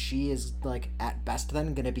 and she is like at best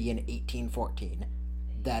then gonna be an 18-14.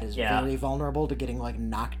 That is very vulnerable to getting like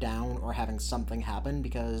knocked down or having something happen,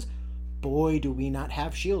 because boy do we not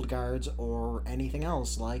have shield guards or anything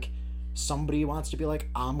else. Like, somebody wants to be like,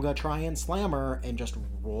 I'm gonna try and slam her, and just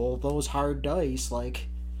roll those hard dice. Like,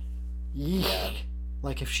 yeah.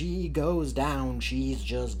 Like, if she goes down, she's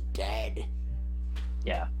just dead.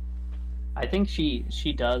 Yeah. I think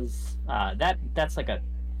she does, that's like a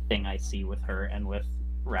thing I see with her and with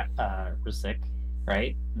Rizik,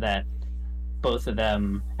 right? That both of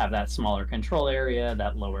them have that smaller control area,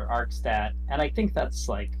 that lower arc stat, and I think that's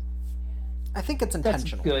like... I think it's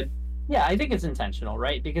intentional. That's good. Yeah, I think it's intentional,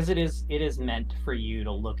 right? Because it is meant for you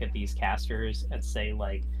to look at these casters and say,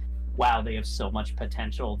 like, wow, they have so much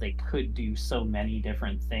potential, they could do so many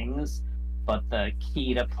different things, but the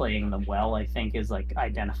key to playing them well, I think, is like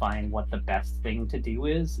identifying what the best thing to do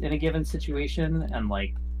is in a given situation and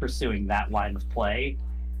like pursuing that line of play.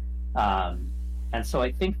 And so I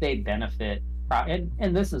think they benefit,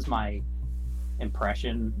 and this is my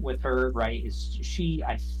impression with her, right, is she,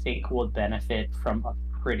 I think, will benefit from a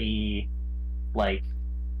pretty, like,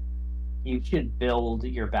 you should build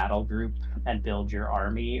your battle group and build your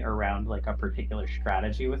army around like a particular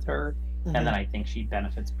strategy with her, and then I think she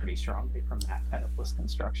benefits pretty strongly from that kind of list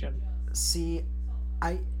construction. See,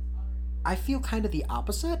 I feel kind of the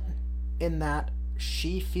opposite, in that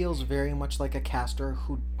she feels very much like a caster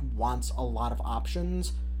who wants a lot of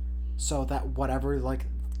options, so that whatever like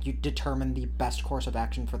you determine the best course of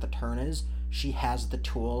action for the turn is, she has the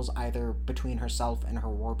tools either between herself and her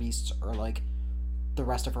war beasts or like the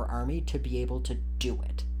rest of her army to be able to do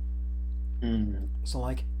it. So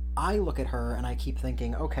like, I look at her and I keep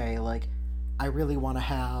thinking, okay, like, I really want to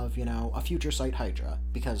have, a Future Sight Hydra,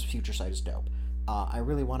 because Future Sight is dope. I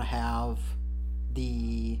really want to have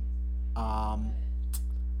the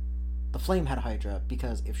Flamehead Hydra,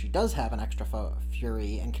 because if she does have an extra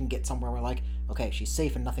fury and can get somewhere where like, okay, she's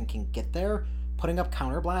safe and nothing can get there, putting up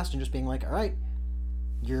Counterblast and just being like, alright,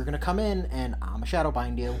 you're gonna come in and I'm a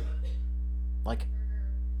Shadowbind you. Like,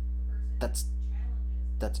 that's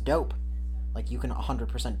dope. Like, you can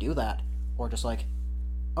 100% do that. Or just like,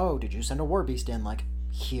 oh, did you send a War Beast in? Like,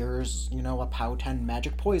 here's, a POW 10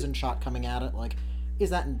 magic poison shot coming at it. Like,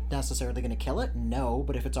 is that necessarily gonna kill it? No,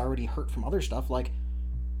 but if it's already hurt from other stuff, like,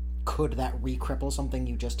 could that re-cripple something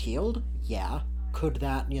you just healed? Yeah. Could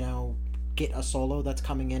that, get a solo that's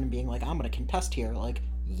coming in and being like, I'm gonna contest here? Like,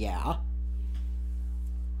 yeah.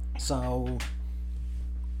 So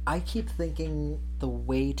I keep thinking the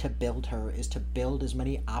way to build her is to build as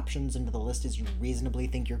many options into the list as you reasonably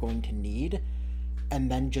think you're going to need, and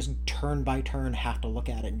then just turn by turn have to look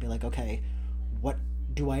at it and be like, okay, what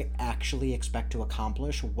do I actually expect to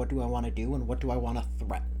accomplish? What do I want to do? And what do I want to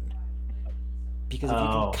threaten? Because if you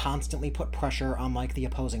can constantly put pressure on, like, the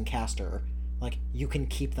opposing caster, like, you can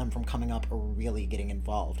keep them from coming up or really getting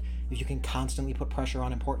involved. If you can constantly put pressure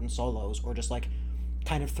on important solos, or just, like,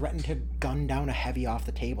 kind of threaten to gun down a heavy off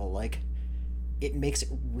the table, like, it makes it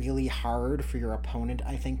really hard for your opponent,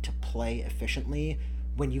 I think, to play efficiently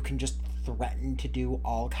when you can just threaten to do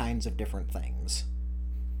all kinds of different things.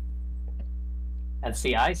 And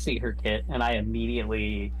see, I see her kit, and I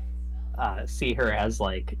immediately see her as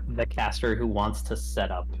like the caster who wants to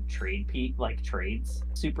set up trades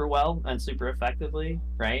super well and super effectively,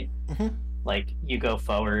 right? Mm-hmm. Like you go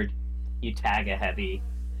forward, you tag a heavy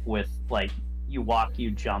with like you walk,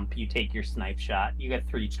 you jump, you take your snipe shot. You get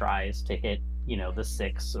 3 tries to hit, the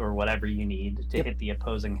 6 or whatever you need to hit the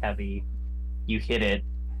opposing heavy. You hit it.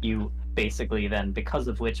 You basically then, because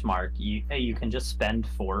of Witch Mark, you can just spend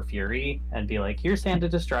 4 Fury and be like, here's Hand of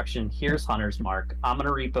Destruction, here's Hunter's Mark, I'm gonna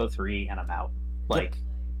repo 3 and I'm out.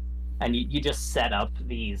 And you just set up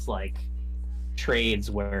these like trades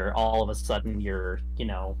where all of a sudden you're,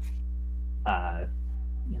 all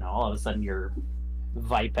of a sudden your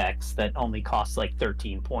Vipex that only costs like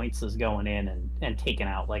 13 points is going in and taking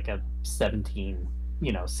out like a 16,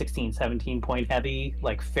 17 point heavy,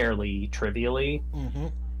 like fairly trivially. Mm-hmm.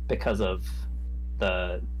 Because of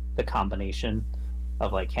the combination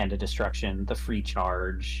of like Hand of Destruction, the free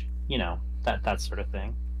charge, that sort of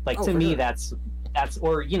thing. Like to me, that's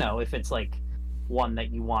or if it's like one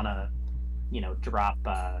that you want to, drop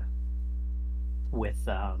with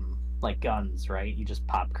like guns, right? You just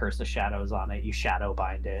pop Curse of Shadows on it, you shadow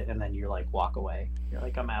bind it, and then you're like walk away. You're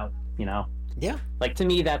like, I'm out, Yeah. Like to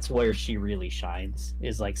me, that's where she really shines,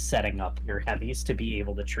 is like setting up your heavies to be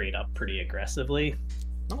able to trade up pretty aggressively.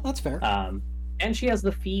 Oh, that's fair. And she has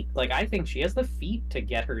the feet. Like I think she has the feet to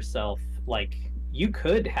get herself. Like you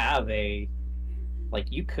could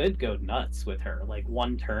go nuts with her. Like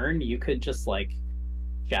one turn, you could just like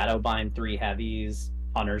shadow bind 3 heavies,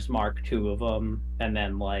 Hunter's Mark 2 of them, and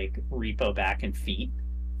then like repo back and feet.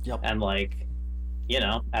 Yep. And like,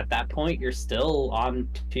 at that point you're still on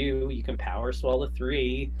 2. You can power swell to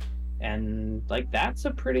 3. And like that's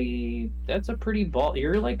a pretty ball.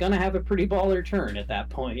 You're like gonna have a pretty baller turn at that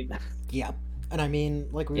point. Yeah, and I mean,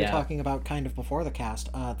 like we were talking about kind of before the cast.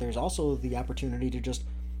 There's also the opportunity to just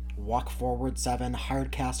walk forward 7,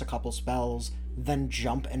 hard cast a couple spells, then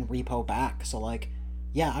jump and repo back. So like,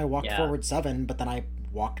 I walked forward 7, but then I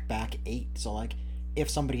walked back 8. So like, if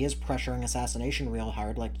somebody is pressuring assassination real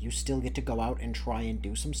hard, like you still get to go out and try and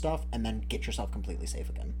do some stuff, and then get yourself completely safe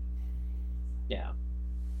again. Yeah.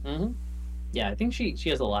 Mm-hmm. Yeah, I think she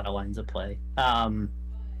has a lot of lines of play. And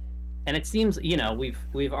it seems,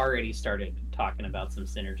 we've already started talking about some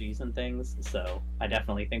synergies and things, so I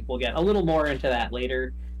definitely think we'll get a little more into that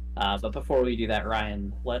later. But before we do that,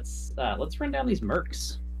 Ryan, let's run down these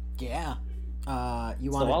mercs. Yeah. You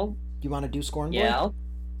want to do Scorn Boy? Yeah,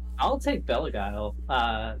 I'll take Beligile,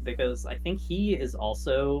 because I think he is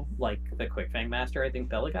also like the Quick Fang Master. I think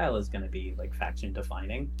Beligile is going to be like faction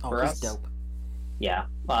defining for us. Dope. Yeah.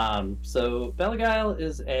 So Beligile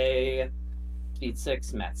is a speed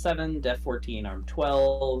 6, mat 7, def 14, arm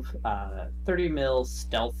 12, 30 mil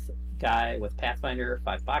stealth guy with Pathfinder,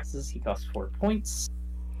 5 boxes. He costs 4 points.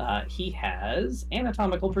 He has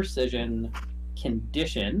anatomical precision,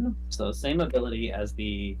 condition, so same ability as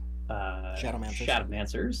the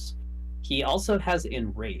Shadowmancers. He also has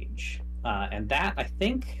enrage, and that I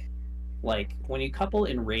think, like when you couple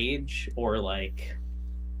enrage or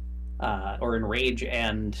enrage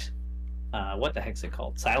and what the heck's it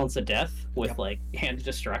called? Silence of Death with like Hand of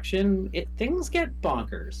Destruction, things get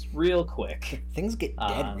bonkers real quick. Things get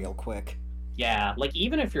dead real quick. Yeah, like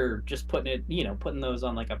even if you're just putting those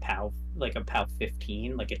on like a POW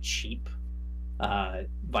 15, like a cheap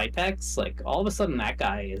Vipex, like all of a sudden that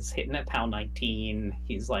guy is hitting at POW 19.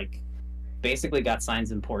 He's like basically got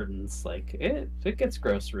signs importance. Like it gets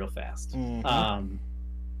gross real fast. Mm-hmm.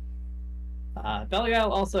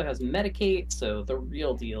 Beligile also has Medicate, so the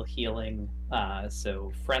real deal healing.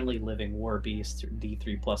 So friendly living war beast,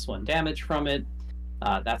 D3+1 damage from it.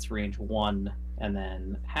 That's range 1, and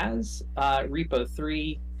then has Repo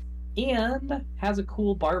 3, and has a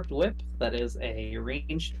cool barbed whip that is a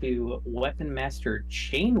range 2 weapon master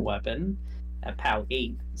chain weapon at POW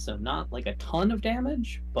 8. So not like a ton of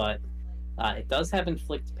damage, but it does have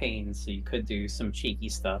inflict pain, so you could do some cheeky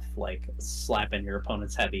stuff like slapping your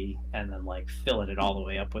opponent's heavy and then like filling it all the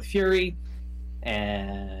way up with fury,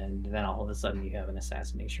 and then all of a sudden you have an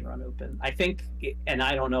assassination run open. I think, and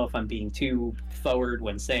I don't know if I'm being too forward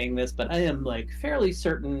when saying this, but I am like fairly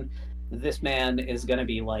certain this man is going to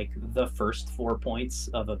be like the first 4 points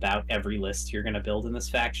of about every list you're going to build in this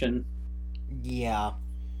faction. Yeah.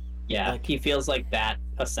 Yeah, like, he feels like that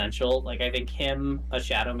essential. Like, I think him, a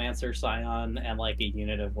Shadowmancer Scion, and like a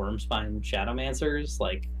unit of Wormspine Shadowmancers,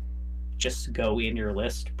 like, just go in your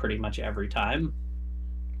list pretty much every time.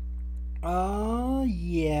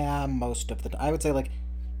 Yeah, most of the time. I would say, like,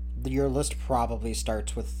 your list probably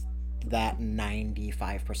starts with that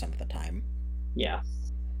 95% of the time. Yeah.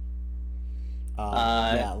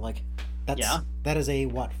 Yeah, like, that is a,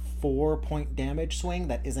 what, 4-point damage swing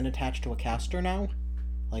that isn't attached to a caster now?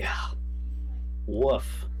 Like, Yeah.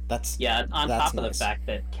 Woof. That's on that's top of nice. the fact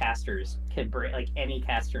that casters can bring, like, any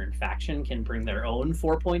caster in faction can bring their own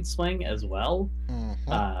 4-point swing as well.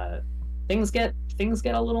 Mhm. Things get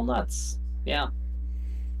a little nuts. Yeah.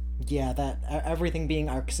 Yeah, that everything being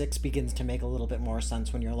Arc 6 begins to make a little bit more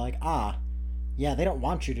sense when you're like, yeah, they don't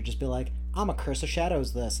want you to just be like, I'm a Curse of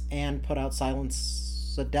Shadows this, and put out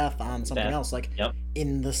Silence of Death on something else, like, Yep.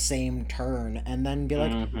 in the same turn, and then be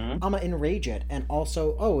like, Mhm. I'm gonna Enrage it, and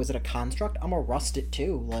also, is it a Construct? I'm gonna Rust it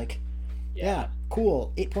too, like, yeah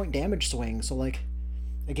cool, 8-point damage swing, so, like,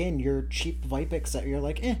 again, your cheap Vipix that you're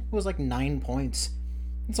like, it was like 9 points.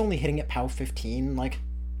 It's only hitting at POW 15, like,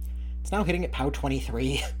 it's now hitting at POW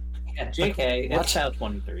 23. Yeah, JK, Like, it's POW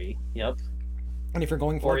 23. Yep. And if you're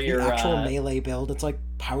going for Or like, your, the actual melee build, it's like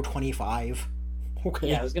POW 25. Okay.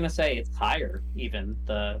 Yeah, I was gonna say it's higher even.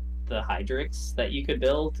 The Hydrix that you could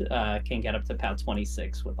build can get up to POW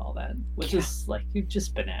 26 with all that, which is like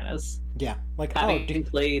just bananas. Yeah, like Having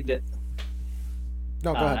played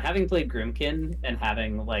No, go ahead. having played Grimkin and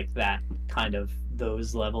having like that kind of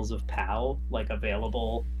those levels of POW like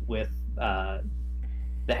available with the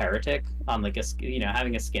Heretic on like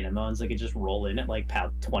having a skin and bones, they could just roll in at like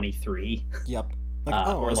POW 23. Yep.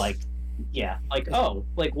 Like, Or like, yeah, like,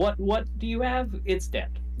 what do you have? It's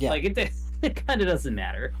dead. Yeah. Like it kind of doesn't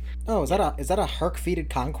matter. Oh, is that a Hark-feeded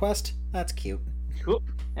conquest? That's cute. Oop,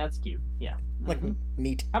 that's cute. Yeah. Like,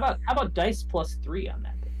 neat. How about dice +3 on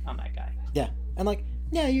that guy? Yeah, and like,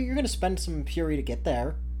 yeah, you're gonna spend some Fury to get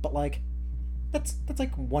there, but like, that's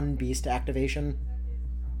like one beast activation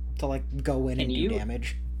to like go in and do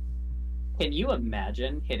damage. Can you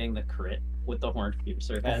imagine hitting the crit with the Horned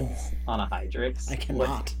Piercer heads on a Hydrix? I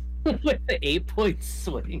cannot. With the 8-point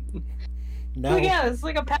swing. No. Oh, yeah, it's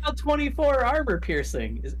like a POW 24 armor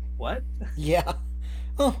piercing. What? Yeah.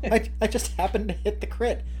 Oh, I just happened to hit the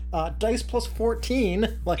crit. Dice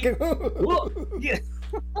 +14. Like, yeah.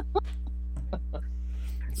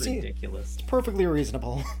 Ridiculous. It's perfectly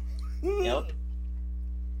reasonable. Yep.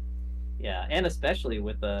 Yeah, and especially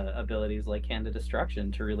with abilities like Hand of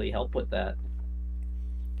Destruction to really help with that.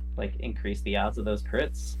 Like, increase the odds of those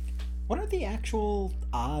crits. What are the actual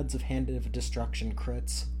odds of Hand of Destruction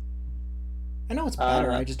crits? I know it's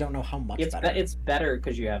better, I just don't know how much better. It's better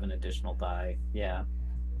because you have an additional die, yeah.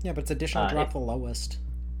 Yeah, but it's additional drop the lowest.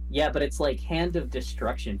 Yeah, but it's like Hand of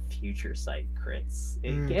Destruction Future Sight crits.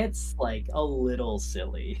 It gets, like, a little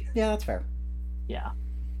silly. Yeah, that's fair. Yeah.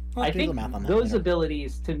 I think those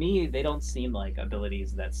abilities, to me, they don't seem like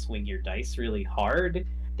abilities that swing your dice really hard.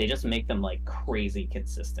 They just make them, like, crazy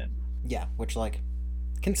consistent. Yeah, which, like,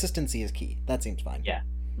 consistency is key. That seems fine. Yeah.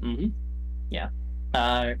 Mm-hmm. Yeah.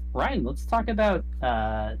 Ryan, let's talk about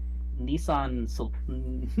Nissan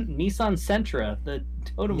Sentra, the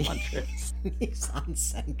Totem Huntress. Nissan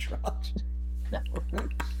Sentra. No.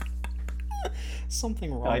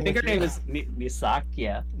 Something wrong. I think her name is Nisak.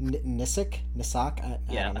 Yeah. Nisak.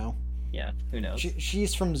 I don't know. Yeah. Who knows?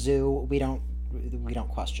 She's from Zoo. We don't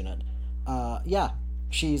question it. Yeah.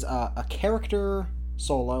 She's a character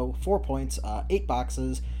solo. 4 points. 8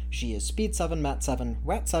 boxes. She is speed 7, mat 7,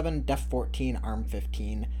 rat 7, def 14, arm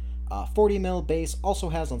 15. 40 mil base. Also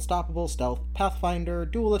has unstoppable, stealth, pathfinder,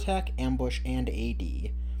 dual attack, ambush, and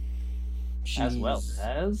AD. As well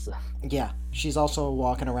as... Yeah, she's also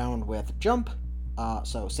walking around with jump,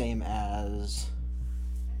 so same as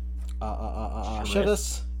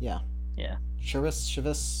Shivis. Yeah.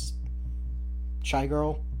 Shivis, Shy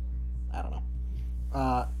Girl. I don't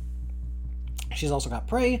know. She's also got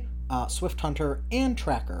Prey, Swift Hunter, and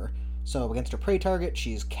Tracker. So against her Prey target,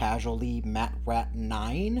 she's casually Mat Rat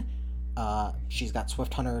 9. She's got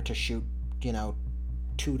Swift Hunter to shoot, 2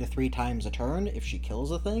 to 3 times a turn if she kills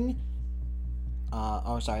a thing.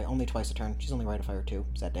 Only twice a turn. She's only right of fire 2.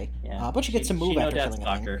 Sad day. Yeah. But she gets to move after killing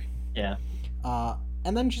a thing. Yeah.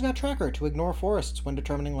 And then she's got Tracker to ignore forests when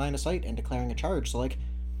determining line of sight and declaring a charge. So, like,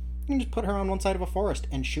 you can just put her on one side of a forest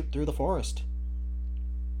and shoot through the forest.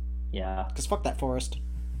 Yeah. Because fuck that forest.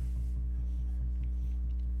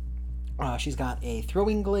 She's got a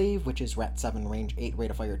Throwing Glaive, which is Rat 7, range 8,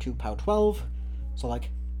 rate of fire 2, POW 12. So,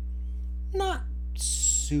 like, not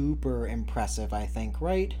super impressive, I think,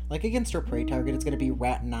 right? Like, against her Prey target, it's going to be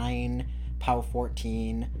Rat 9, POW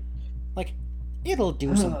 14. Like, it'll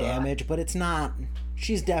do some damage, but it's not...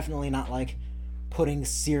 She's definitely not, like, putting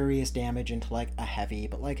serious damage into, like, a heavy,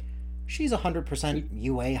 but, like, she's 100%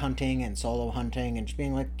 UA hunting and solo hunting and just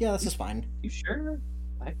being like, yeah, this is fine. You sure?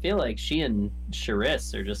 I feel like she and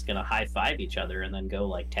Charisse are just gonna high five each other and then go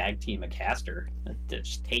like tag team a caster to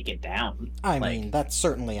just take it down. I mean, that's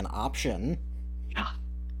certainly an option.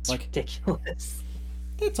 It's like ridiculous.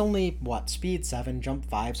 It's only speed 7, jump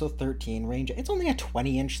 5, so 13 range. It's only a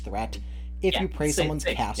 20-inch threat if you pray someone's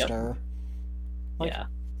caster. Yep.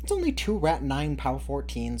 It's only 2 rat 9 power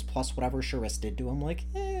 14s plus whatever Charisse did to him.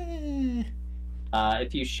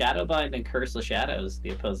 If you Shadowbind and Curse the Shadows, the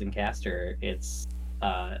opposing caster, it's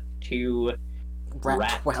 2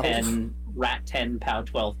 rat 10 pow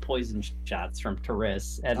 12 poison shots from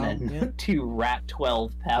Taris, and then 2 rat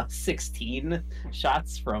 12 pow 16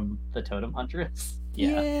 shots from the Totem Huntress.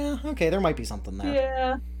 Yeah, okay, there might be something there.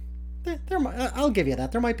 Yeah. I'll give you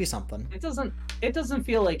that. There might be something. It doesn't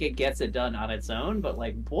feel like it gets it done on its own, but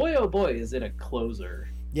like boy oh boy is it a closer.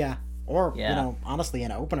 Yeah. Or honestly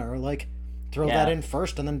an opener, throw that in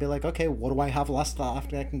first and then be like, okay, what do I have left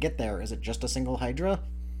after I can get there? Is it just a single Hydra?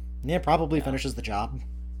 Yeah, probably finishes the job.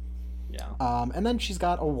 Yeah. And then she's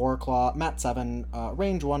got a Warclaw, Mat 7,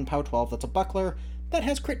 range 1, pow 12, that's a buckler, that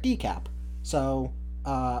has crit decap. So,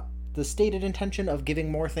 the stated intention of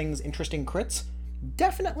giving more things interesting crits,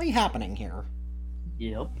 definitely happening here.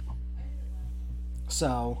 Yep.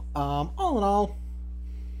 So, all in all,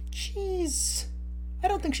 I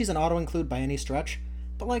don't think she's an auto-include by any stretch,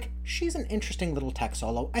 but, she's an interesting little tech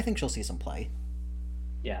solo. I think she'll see some play.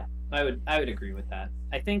 Yeah, I would agree with that.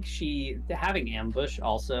 I think having ambush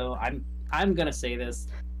also, I'm gonna say this,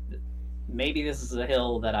 maybe this is a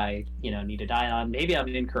hill that I, need to die on. Maybe I'm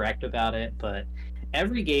incorrect about it, but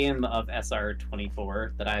every game of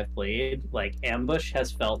SR24 that I've played, ambush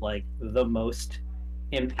has felt like the most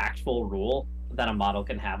impactful rule that a model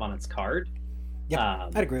can have on its card. Yeah,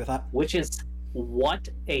 I'd agree with that. Which is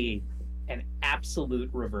an absolute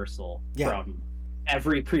reversal from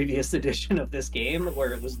every previous edition of this game,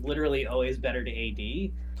 where it was literally always better to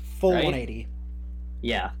AD. Full right? 180.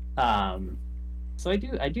 Yeah. So I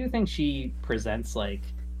do think she presents a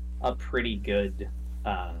pretty good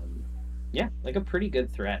a pretty good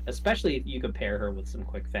threat, especially if you compare her with some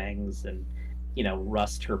quick fangs and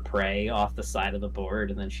rust her prey off the side of the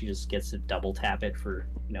board, and then she just gets to double tap it for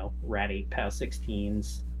rat 8 pow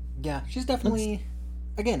 16s. Yeah, she's definitely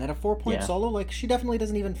again at a 4-point solo, she definitely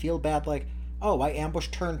doesn't even feel bad oh, I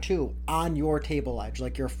ambushed turn 2 on your table edge,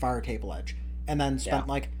 your far table edge, and then spent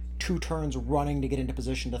 2 turns running to get into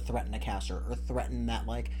position to threaten a caster, or threaten that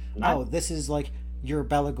oh, this is your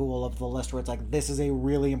Belagul of the list, where it's this is a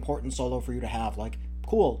really important solo for you to have.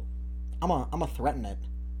 Cool, I'm a threaten it.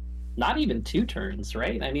 Not even 2 turns,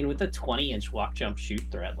 right? I mean, with the 20-inch walk, jump, shoot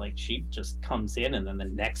threat, she just comes in, and then the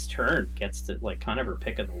next turn gets to kind of her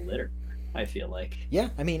pick of the litter, I feel like.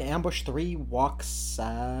 Yeah, I mean, ambush 3, walk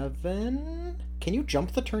 7. Can you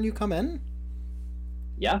jump the turn you come in?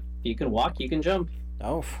 Yeah, you can walk, you can jump.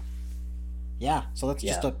 Oh, yeah. So that's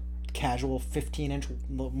just a casual 15-inch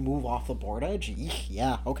move off the board edge.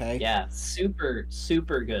 Yeah, okay. Yeah, super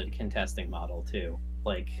good contesting model too.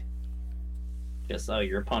 Just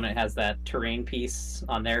your opponent has that terrain piece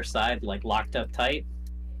on their side, locked up tight.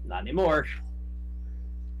 Not anymore.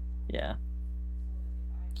 Yeah.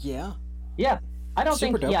 Yeah. Yeah. I don't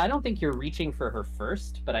think you're reaching for her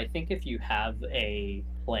first, but I think if you have a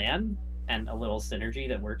plan and a little synergy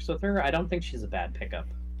that works with her, I don't think she's a bad pickup.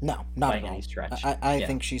 No, not at all. By any stretch. I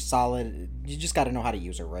think she's solid. You just got to know how to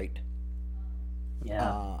use her right.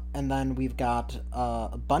 Yeah. And then we've got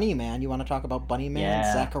Bunny Man. You want to talk about Bunny Man?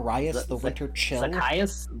 Yeah. Zacharias, the Winter Chill.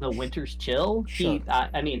 Zacchaeus, the Winter's Chill. Sure.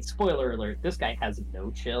 I mean, spoiler alert, this guy has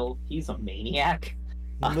no chill. He's a maniac.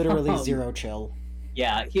 Literally 0 chill.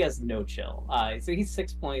 Yeah, he has no chill. So he's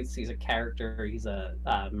 6 points. He's a character. He's a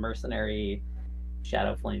mercenary,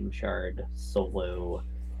 Shadow Flame Shard, solo.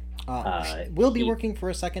 Will be working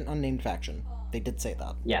for a second unnamed faction. They did say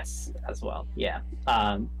that. Yes, as well. Yeah.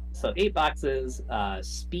 So 8 boxes,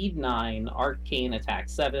 speed 9, arcane attack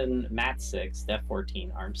 7, mat 6, def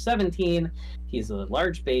 14, arm 17. He's a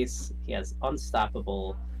large base. He has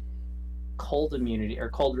unstoppable cold immunity, or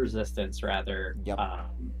cold resistance rather. Yep.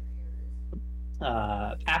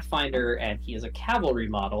 Pathfinder, and he is a cavalry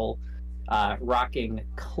model, rocking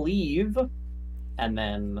cleave, and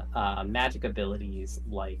then magic abilities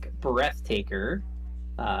like Breathtaker,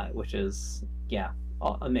 which is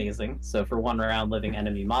amazing. So for 1 round, living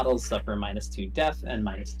enemy models suffer -2 death and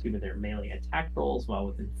 -2 to their melee attack rolls while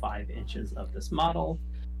within 5 inches of this model.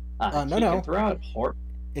 No. Throw out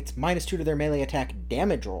It's -2 to their melee attack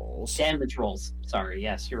damage rolls. Damage rolls. Sorry,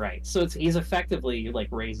 yes, you're right. So he's effectively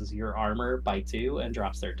raises your armor by 2 and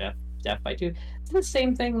drops their death by 2. It's the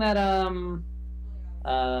same thing that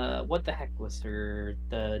what the heck was her?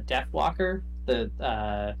 The Deathwalker,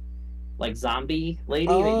 the like zombie lady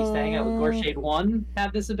that used to hang out with Gorshade 1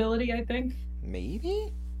 had this ability, I think.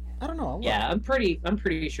 Maybe? I don't know. Yeah, I'm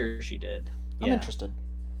pretty sure she did. I'm interested.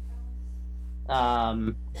 He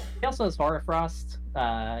also has Horrorfrost.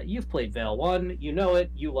 You've played Veil 1, you know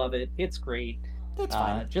it, you love it, it's great. That's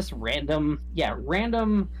fine. Just random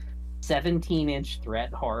 17-inch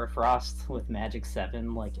threat Horrorfrost with Magic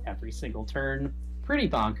 7 like every single turn. Pretty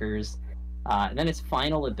bonkers. And then his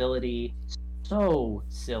final ability, so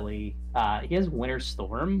silly. He has Winter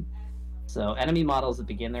Storm. So enemy models that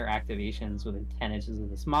begin their activations within 10 inches of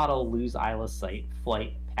this model lose Eyeless Sight,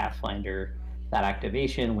 Flight, Pathfinder. That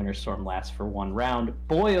activation, Winter Storm, lasts for 1 round.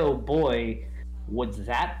 Boy, oh boy, would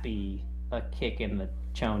that be a kick in the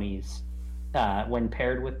chonies when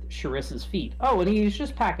paired with Sharissa's Feet. Oh, and he's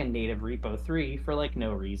just packing Native Repo 3 for, like,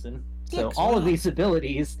 no reason. So all of these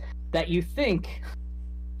abilities that you think,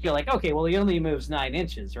 you're like, okay, well, he only moves 9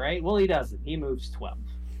 inches, right? Well, he doesn't. He moves 12.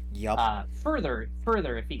 Yup. Further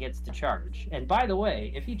if he gets to charge. And by the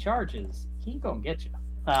way, if he charges, he gonna get you.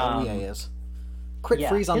 Oh, yeah, he is. Crit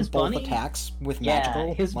freeze on both attacks with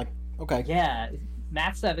magical. Okay. Yeah,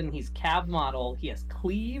 Mat 7, he's Cav model, he has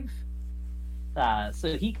Cleave.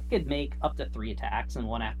 So he could make up to 3 attacks in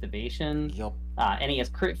 1 activation. Yup. And he has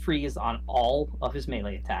crit freeze on all of his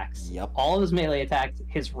melee attacks. Yep. All of his melee attacks.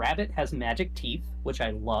 His rabbit has magic teeth, which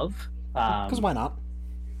I love. Because why not?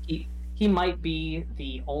 He might be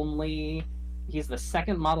he's the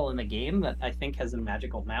second model in the game that I think has a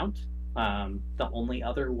magical mount. The only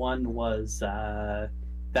other one was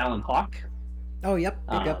Valen Hawk. Oh, yep.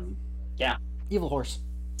 Yeah. Evil Horse.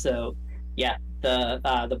 So, yeah,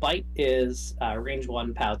 the bite is range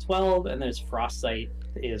 1, POW 12, and there's Frostbite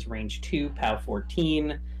is range 2, POW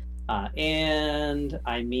 14. And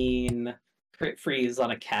I mean, crit freeze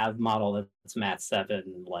on a Cav model that's Mat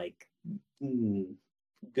 7, like,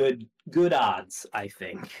 good odds, I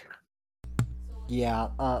think. Yeah,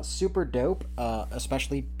 super dope,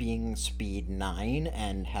 especially being speed 9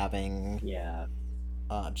 and having... Yeah.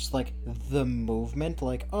 Just, like, the movement,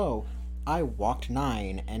 like, oh, I walked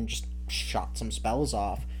 9 and just shot some spells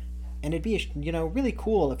off. And it'd be, really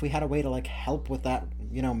cool if we had a way to, like, help with that,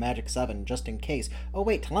 Magic 7, just in case. Oh,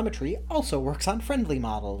 wait, telemetry also works on friendly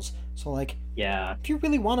models. So, like, yeah, if you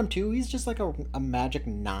really want him to, he's just, like, a Magic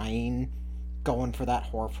 9 going for that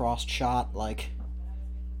Hoarfrost shot, like...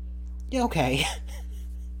 Yeah, okay.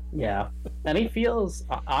 Yeah. And he feels,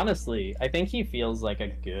 honestly, I think he feels like a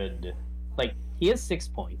good... Like, he has 6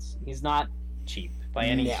 points. He's not cheap by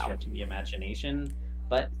any stretch of the imagination.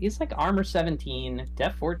 But he's like armor 17,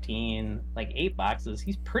 def 14, like 8 boxes.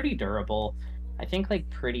 He's pretty durable. I think like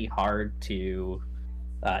pretty hard to...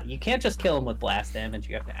 you can't just kill him with blast damage.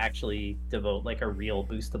 You have to actually devote like a real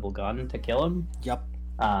boostable gun to kill him. Yep.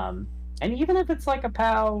 And even if it's like a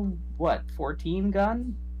POW, 14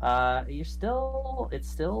 gun, it's still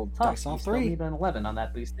tough. Dice off you still 3. need an 11 on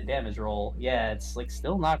that boosted damage roll. Yeah, it's like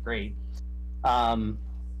still not great.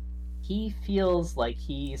 He feels like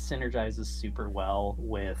he synergizes super well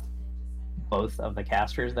with both of the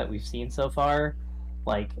casters that we've seen so far.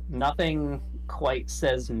 Like, nothing quite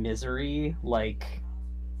says misery like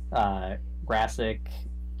Rassic,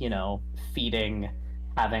 feeding,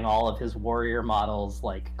 having all of his warrior models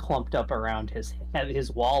like clumped up around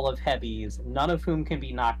his wall of heavies, none of whom can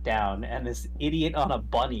be knocked down, and this idiot on a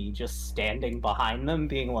bunny just standing behind them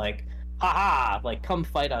being like, haha, like, come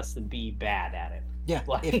fight us and be bad at it. Yeah,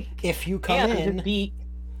 like, if you come in... and be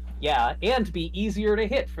easier to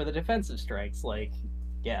hit for the defensive strikes. Like,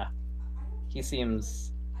 yeah, he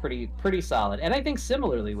seems pretty solid. And I think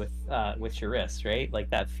similarly with Charisse, right?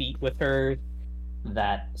 Like, that feat with her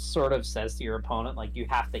that sort of says to your opponent, like, you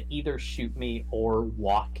have to either shoot me or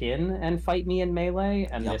walk in and fight me in melee.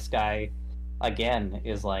 And this guy, again,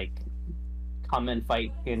 is like, come and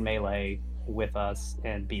fight in melee with us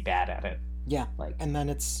and be bad at it. Yeah, like, and then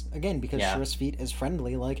it's, again, because Charisse feat is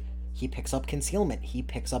friendly, like, he picks up concealment, he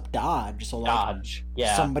picks up dodge, so, like,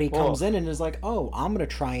 somebody comes in and is like, oh, I'm gonna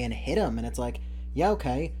try and hit him, and it's like, yeah,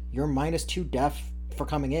 okay, you're -2 def for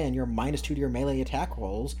coming in, you're -2 to your melee attack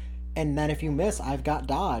rolls, and then if you miss, I've got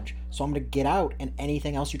dodge, so I'm gonna get out, and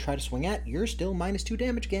anything else you try to swing at, you're still -2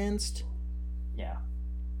 damage against. Yeah.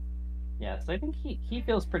 Yeah, so I think he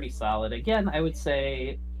feels pretty solid. Again, I would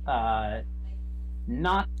say,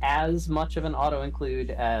 not as much of an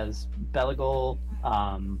auto-include as Beligol,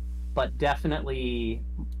 but definitely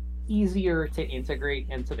easier to integrate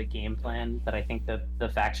into the game plan that I think that the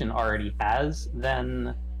faction already has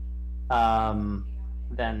than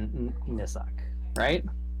Nissak, right?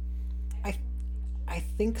 I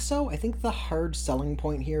think so. I think the hard selling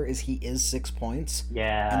point here is he is 6 points.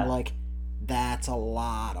 Yeah. And, like, that's a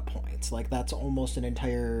lot of points. Like, that's almost an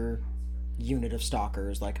entire unit of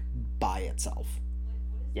stalkers, like, by itself.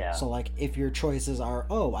 Yeah. So, like, if your choices are,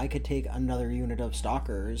 oh, I could take another unit of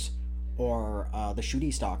stalkers, or the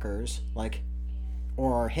shooty stalkers, like,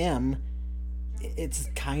 or him, it's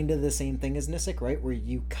kind of the same thing as Nisik, right? Where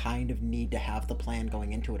you kind of need to have the plan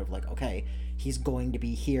going into it of, like, okay, he's going to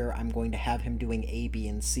be here, I'm going to have him doing A, B,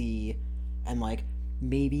 and C, and, like,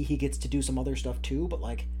 maybe he gets to do some other stuff too, but,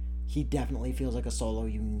 like, he definitely feels like a solo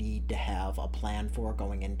you need to have a plan for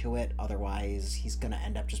going into it, otherwise he's gonna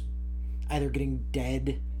end up just either getting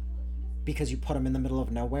dead because you put him in the middle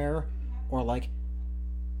of nowhere, or, like,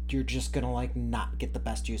 you're just gonna, like, not get the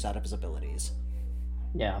best use out of his abilities.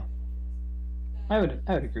 Yeah. I would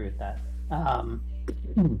agree with that.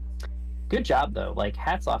 Good job though. Like,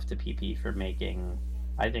 hats off to PP for making,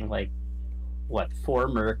 I think, like, what, 4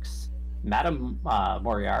 mercs. Madame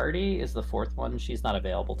Moriarty is the 4th one. She's not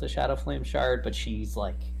available to Shadowflame Shard, but she's,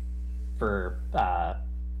 like, for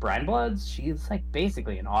Brine Bloods, she's, like,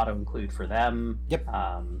 basically an auto include for them. Yep.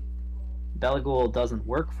 Belagul doesn't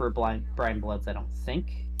work for Brine Bloods, I don't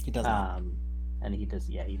think. He does not. And he does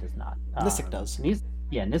not. Nisik does.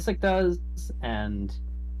 Nisik does, and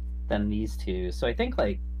then these two. So I think,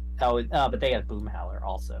 like, but they have Boomhowler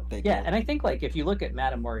also. And I think, like, if you look at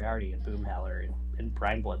Madame Moriarty and Boomhowler and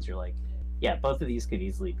Brine Bloods, you're like, yeah, both of these could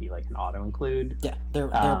easily be, like, an auto include. Yeah, they're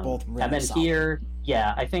both really And then solid. here,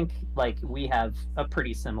 yeah, I think, like, we have a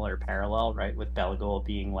pretty similar parallel, right, with Belagul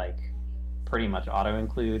being, like, pretty much auto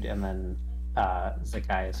include, and then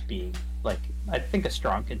Zacchaeus being, like, I think a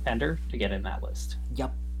strong contender to get in that list.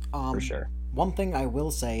 Yep. For sure. One thing I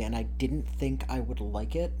will say, and I didn't think I would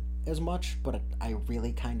like it as much, but I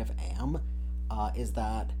really kind of am, is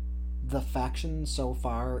that the faction so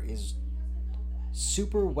far is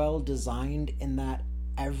super well designed in that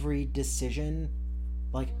every decision,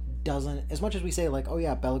 like, doesn't, as much as we say, like, oh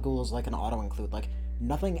yeah, Belagul is like an auto include, like,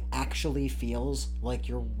 nothing actually feels like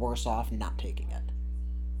you're worse off not taking it.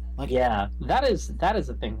 Like, yeah, that is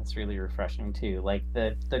a thing that's really refreshing too. Like,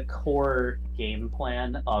 the core game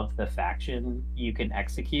plan of the faction you can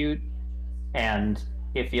execute, and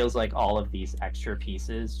it feels like all of these extra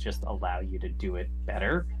pieces just allow you to do it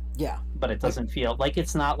better. Yeah. But it doesn't feel like,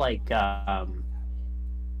 it's not like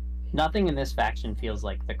nothing in this faction feels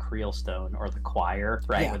like the Creel Stone or the Choir,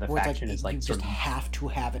 right? Yeah, where the where faction it's like, is, like, you just have to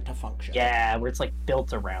have it to function. Yeah, where it's, like,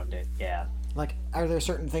 built around it. Yeah. Like, are there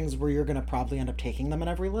certain things where you're gonna probably end up taking them in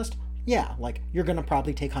every list? Yeah, like, you're gonna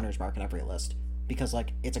probably take Hunter's Mark in every list, because,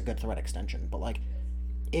 like, it's a good threat extension, but, like,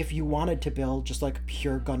 if you wanted to build just, like,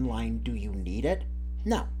 pure gun line, do you need it?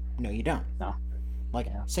 No, you don't. No. Like,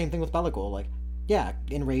 same thing with Belagul, like, yeah,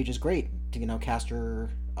 Enrage is great to, cast your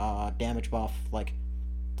damage buff, like,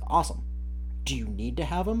 awesome. Do you need to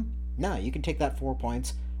have him? No, you can take that 4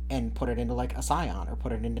 points and put it into, like, a Scion, or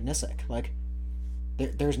put it into Nisik, like,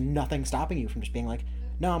 there's nothing stopping you from just being like,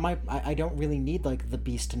 no, I don't really need, like, the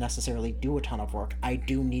beast to necessarily do a ton of work. I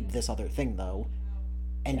do need this other thing, though.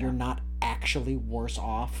 And you're not actually worse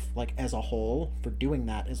off, like, as a whole for doing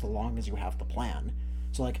that, as long as you have the plan.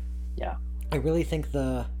 So, like, yeah, I really think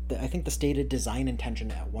I think the stated design intention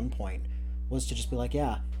at one point was to just be like,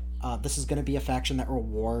 yeah, this is going to be a faction that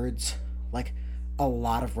rewards, like, a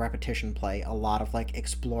lot of repetition play, a lot of, like,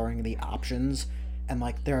 exploring the options. And,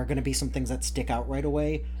 like, there are going to be some things that stick out right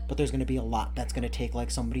away, but there's going to be a lot that's going to take, like,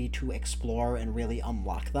 somebody to explore and really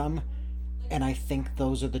unlock them. And I think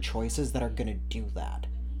those are the choices that are going to do that.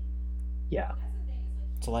 Yeah.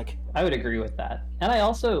 So, like, I would agree with that. And I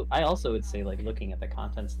also would say, like, looking at the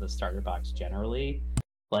contents of the starter box generally,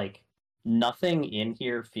 like, nothing in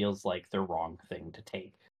here feels like the wrong thing to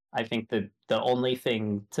take. I think the only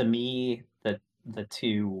thing, to me, that the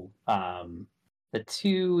two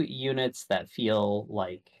units that feel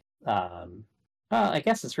like, I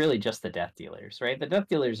guess it's really just the Death Dealers, right? The Death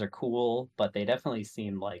Dealers are cool, but they definitely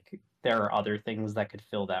seem like there are other things that could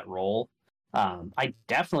fill that role. I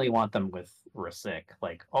definitely want them with Rasik.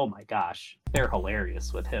 Like, oh my gosh, they're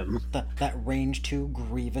hilarious with him. That range 2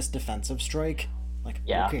 Grievous defensive strike. Like,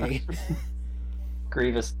 yeah. Okay.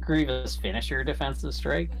 Grievous finisher defensive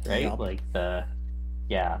strike, right? Yep. Like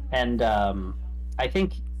and I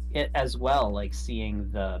think it as well, like,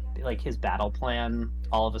 seeing his battle plan,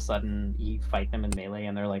 all of a sudden you fight them in melee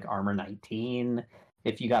and they're like armor 19.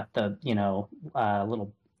 If you got the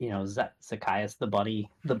little Zacchaeus the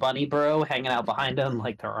bunny bro hanging out behind him,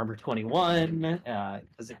 like, they're armor 21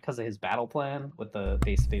 because of his battle plan with the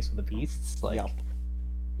face to face with the beasts. Like,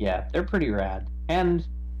 yeah, they're pretty rad. And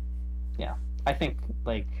yeah, I think,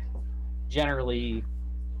 like, generally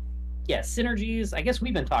synergies. I guess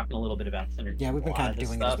we've been talking a little bit about synergies. Yeah, we've been kind of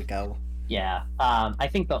doing it as we go. Yeah. I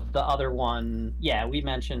think the other one, we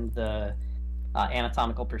mentioned the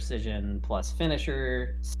anatomical precision plus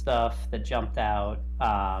finisher stuff that jumped out.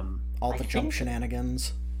 All the jump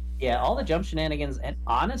shenanigans. Yeah, all the jump shenanigans. And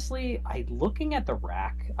honestly, looking at the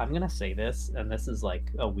rack, I'm going to say this, and this is like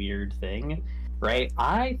a weird thing, right?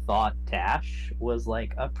 I thought Dash was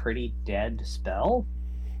like a pretty dead spell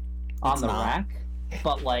on the rack,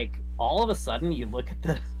 but like all of a sudden you look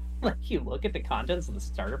at the contents of the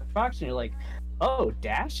starter box and you're like, oh,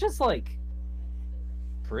 Dash is like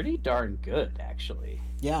pretty darn good, actually.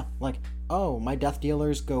 Yeah, like, oh, my death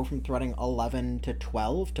dealers go from threatening 11 to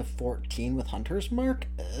 12 to 14 with Hunter's Mark?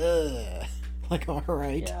 Ugh. Like,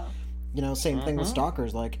 alright. Yeah. You know, same thing with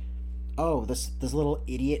Stalkers, like, oh, this little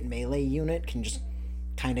idiot melee unit can just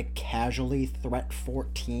kind of casually threat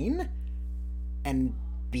 14 and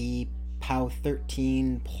be POW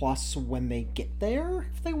 13 plus when they get there,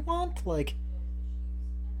 if they want? Like,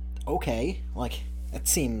 okay, like, that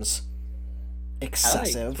seems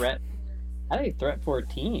excessive. How do you threat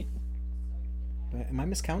 14? Am I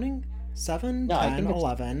miscounting? 7, No, 10,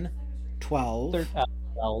 11, 12.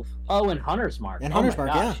 12. Oh, and Hunter's Mark. And Hunter's Mark,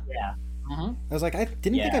 gosh, yeah. Mm-hmm. I was like, I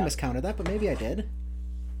didn't think I miscounted that, but maybe I did.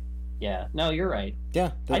 Yeah, no, you're right.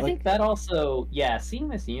 Yeah. I think that also, seeing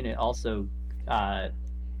this unit also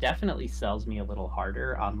definitely sells me a little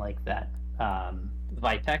harder on like that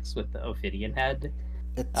Vitex with the Ophidian head.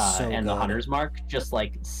 It's so and good. The Hunter's Mark, just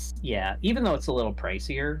like, even though it's a little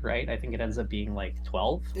pricier, right? I think it ends up being like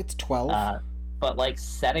 12. It's 12. But like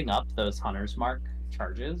setting up those Hunter's Mark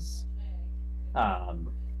charges,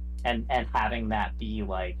 and having that be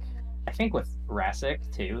like, I think with Rassic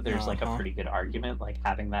too, there's like a pretty good argument, like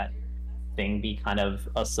having that thing be kind of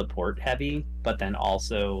a support heavy, but then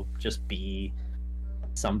also just be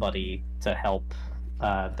somebody to help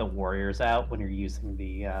the warriors out when you're using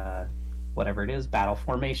the whatever it is, battle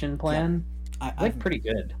formation plan. I've pretty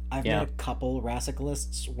good. I've made a couple Rassic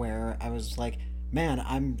lists where I was like, man,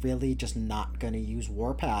 I'm really just not gonna use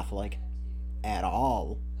Warpath like at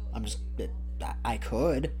all. I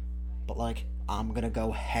could, but like I'm gonna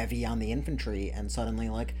go heavy on the infantry and suddenly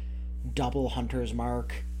like double Hunter's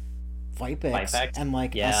Mark Vipex and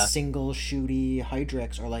like a single shooty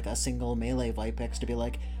Hydrix or like a single melee Vipex to be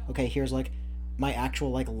like, okay, here's like my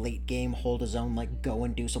actual like late game hold a zone, like go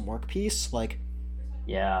and do some work piece, like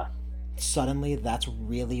suddenly that's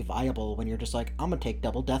really viable when you're just like, I'm gonna take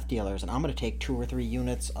double death dealers and I'm gonna take 2 or 3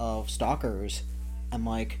 units of stalkers and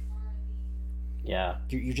like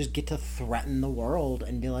you just get to threaten the world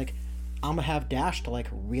and be like, I'm gonna have Dash to like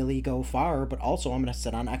really go far, but also I'm gonna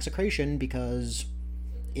sit on execration because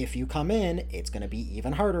if you come in, it's gonna be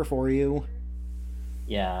even harder for you.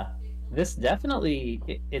 This definitely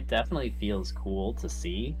feels cool to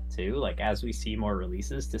see too, like as we see more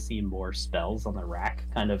releases, to see more spells on the rack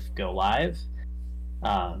kind of go live.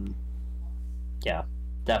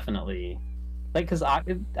 Definitely, like, because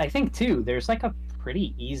I think too there's like a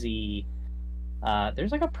pretty easy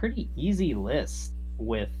list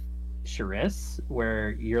with Sharice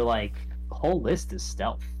where you're like, the whole list is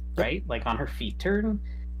stealth, right? Like on her feet turn,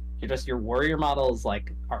 your warrior models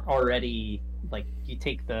like are already like, you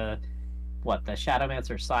take the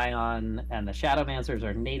Shadowmancer Scion, and the Shadowmancers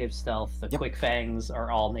are native stealth, the Quick Fangs are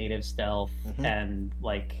all native stealth, and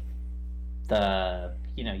like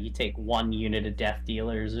you take 1 unit of death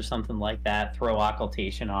dealers or something like that, throw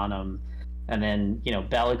occultation on them, and then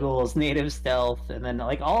Belagul's native stealth, and then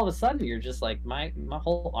like all of a sudden you're just like, my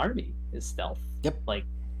whole army is stealth. Like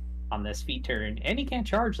on this feat turn, and you can't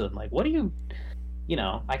charge them. Like, what do you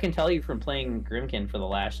I can tell you from playing Grimkin for the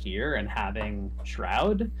last year and having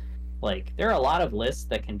Shroud, like there are a lot of lists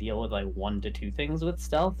that can deal with like 1 to 2 things with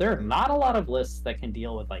stealth. There are not a lot of lists that can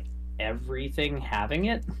deal with like everything having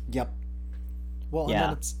it. Well, and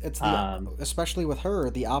then it's the, especially with her,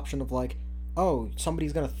 the option of like, oh,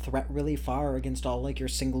 somebody's gonna threat really far against all like your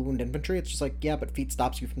single wound infantry. It's just like, but feat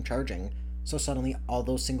stops you from charging. So suddenly all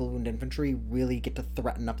those single wound infantry really get to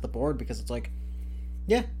threaten up the board because it's like,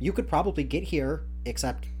 you could probably get here,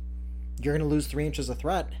 except you're gonna lose 3 inches of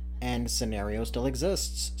threat, and scenario still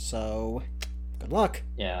exists. So, good luck.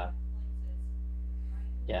 I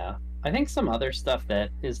think some other stuff that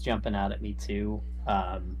is jumping out at me too.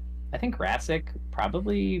 I think Rassic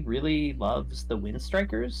probably really loves the Wind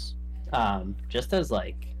Strikers, just as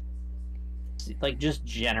like just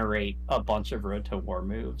generate a bunch of Road to War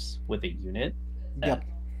moves with a unit. That,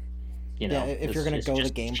 if you're gonna go the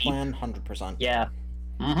game cheap plan, 100%.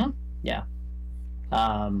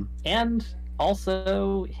 And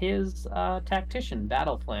also his tactician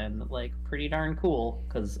battle plan, like pretty darn cool,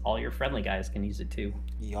 because all your friendly guys can use it too.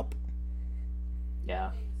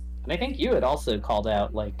 Yeah. And I think you had also called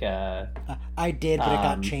out, like, I did, but it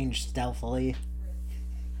got um, changed stealthily.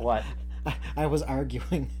 what? I was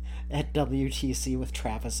arguing at WTC with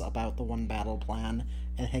Travis about the one battle plan,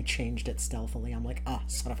 and they changed it stealthily. I'm like,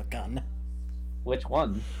 son of a gun. Which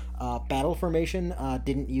one? Battle formation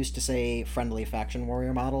didn't used to say friendly faction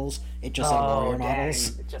warrior models. It just said warrior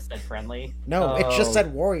models. It just said friendly. No, it just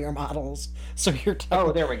said warrior models. So you're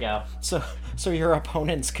Oh, there we go. So your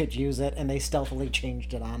opponents could use it, and they stealthily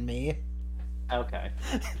changed it on me, Okay.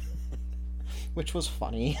 which was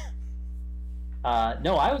funny.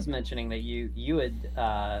 No, I was mentioning that you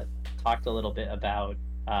had talked a little bit about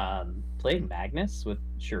playing Magnus with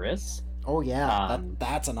Charisse. Oh yeah,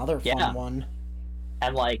 that's another fun one.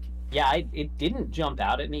 And like, yeah, it didn't jump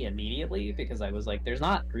out at me immediately because I was like, there's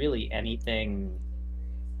not really anything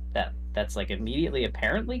that's like immediately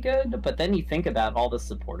apparently good. But then you think about all the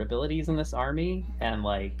support abilities in this army and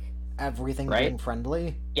like everything right? being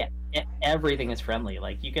friendly. Yeah, everything is friendly.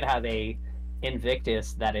 Like you could have a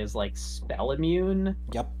Invictus that is like spell immune.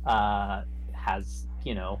 Yep. Has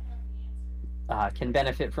can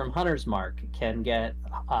benefit from Hunter's Mark. Can get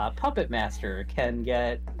Puppet Master. Can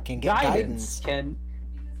get guidance. Can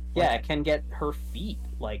get her feet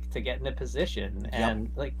like to get into position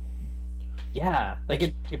and like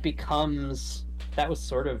it becomes that was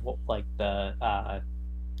sort of like the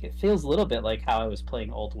it feels a little bit like how I was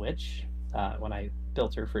playing Old Witch when I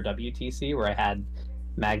built her for WTC, where I had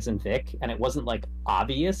Mags and Vic, and it wasn't like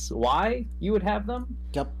obvious why you would have them.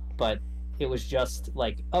 Yep. But it was just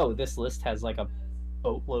like, oh, this list has like a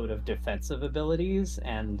boatload of defensive abilities,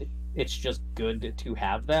 and it's just good to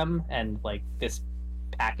have them. And like this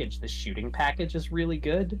shooting package is really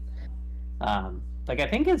good. Like I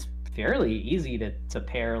think it's fairly easy to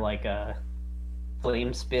pair like a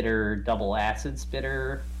flame spitter, double acid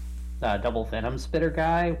spitter, double venom spitter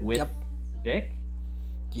guy with Vic.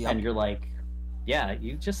 Yep. And you're like, yeah,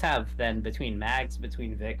 you just have then between Mags,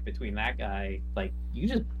 between Vic, between that guy, like you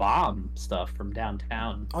just bomb stuff from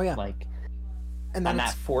downtown. Oh yeah. Like, and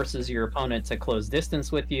that forces your opponent to close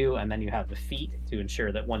distance with you, and then you have the feat to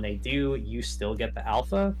ensure that when they do, you still get the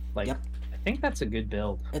alpha. Like, I think that's a good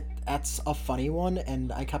build. That's a funny one,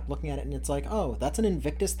 and I kept looking at it, and it's like, oh, that's an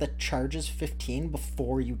Invictus that charges 15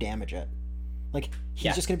 before you damage it. Like,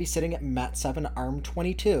 he's just going to be sitting at Mat 7, Arm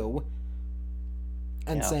 22,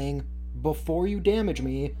 and saying, before you damage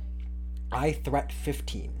me, I threat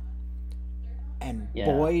 15. And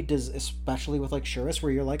boy, does, especially with, like, Shurus,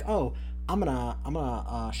 where you're like, oh, I'm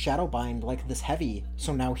gonna shadow bind like this heavy,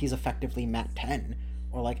 so now he's effectively Mat 10,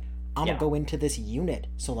 or like I'm gonna go into this unit,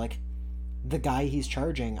 so like the guy he's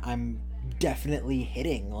charging, I'm definitely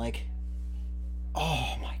hitting. Like,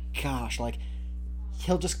 oh my gosh, like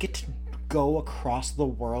he'll just get to go across the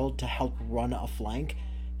world to help run a flank,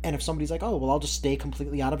 and if somebody's like, oh well, I'll just stay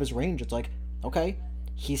completely out of his range, it's like, okay,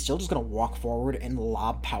 he's still just gonna walk forward and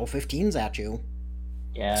lob POW 15s at you.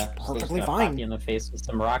 Yeah, it's perfectly fine. Pop you in the face with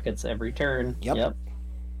some rockets every turn. Yep.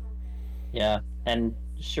 Yeah, and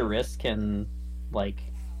Charisse can like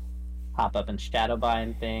hop up and shadow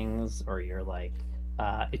bind things, or you're like,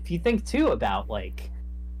 if you think too about like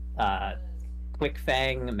Quick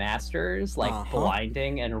Fang Masters, like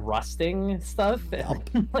blinding and rusting stuff,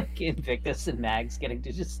 and like Invictus and Mags getting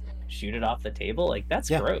to just shoot it off the table, like that's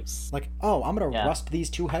gross. Like, oh, I'm gonna rust these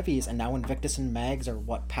two heavies, and now Invictus and Mags are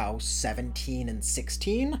what, POW 17 and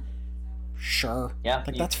 16? Sure. Yeah,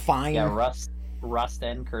 like that's fine. Yeah, rust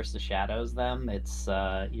and Curse of Shadows them. It's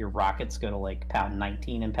your rockets go to like POW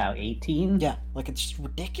 19 and POW 18. Yeah, like it's just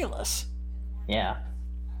ridiculous. Yeah,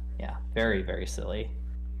 very very silly.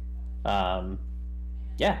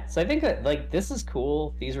 Yeah, so I think that like this is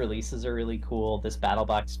cool. These releases are really cool. This battle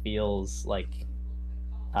box feels like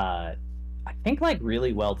I think like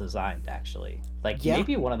really well designed, actually. Like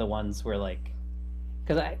maybe one of the ones where like,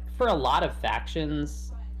 because for a lot of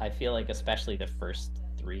factions, I feel like especially the first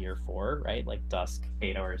 3 or 4, right, like Dusk,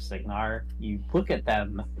 Kato, or Signar, you look at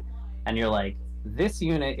them and you're like, this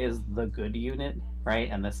unit is the good unit, right,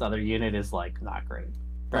 and this other unit is like not great,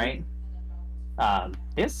 right?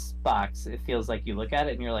 This box, it feels like you look at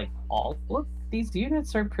it and you're like, all of these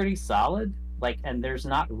units are pretty solid, like, and there's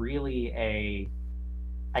not really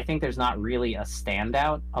I think there's not really a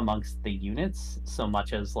standout amongst the units so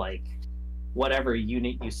much as like whatever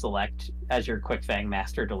unit you select as your Quick Fang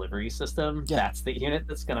Master delivery system, that's the unit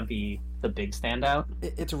that's going to be the big standout.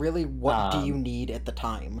 It's really what do you need at the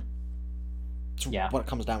time. It's what it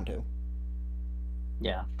comes down to.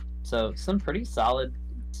 Yeah. So some solid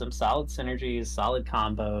synergies, solid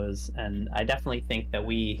combos, and I definitely think that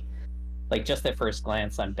we, like, just at first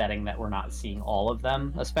glance, I'm betting that we're not seeing all of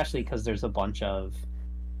them, especially because there's a bunch of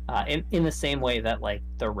in the same way that like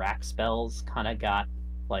the rack spells kind of got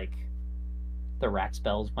like the rack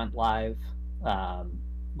spells went live,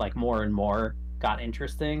 like more and more got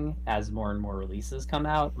interesting as more and more releases come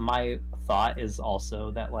out. My thought is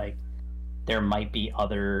also that like there might be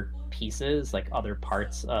other pieces, like other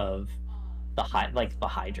parts of the like the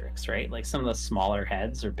Hydrix, right? Like some of the smaller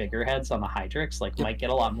heads or bigger heads on the Hydrix, like might get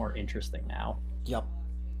a lot more interesting now. Yep.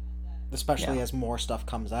 Especially as more stuff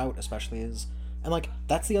comes out, especially as, and like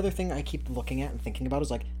that's the other thing I keep looking at and thinking about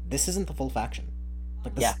is like this isn't the full faction.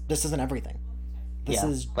 Like this isn't everything. This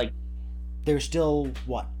is like there's still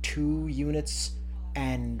what 2 units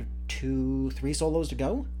and 3 solos to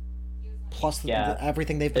go, plus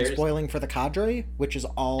everything they've been spoiling for the cadre, which is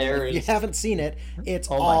all. If you haven't seen it, it's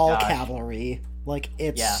all cavalry. Like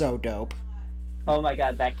it's so dope. Oh my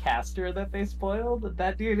god, that caster that they spoiled,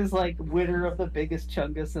 that dude is like winner of the biggest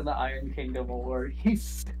Chungus in the Iron Kingdom award.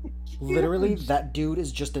 He's literally that dude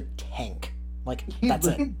is just a tank. Like that's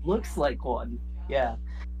it. He looks like one. Yeah.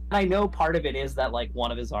 I know part of it is that like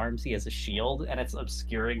one of his arms he has a shield and it's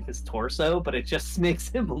obscuring his torso, but it just makes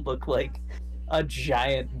him look like a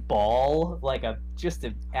giant ball, like just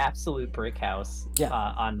an absolute brick house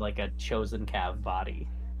on like a chosen cav body.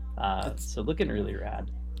 So looking really rad.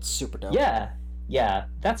 Super dope. Yeah,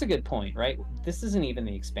 that's a good point, right? This isn't even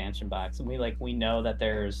the expansion box, and we know that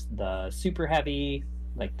there's the super heavy,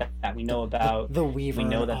 like that we know about. The Weaver. We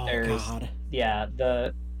know that there's God.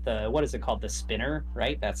 The what is it called? The Spinner,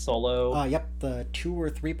 right? That solo. Yep, the 2 or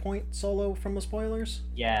 3 point solo from the spoilers.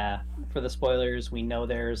 Yeah, for the spoilers, we know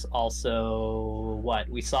there's also what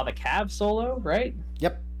we saw the Cav solo, right?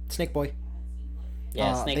 Yep, Snake Boy.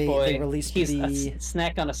 Yeah, Snake Boy. They released He's a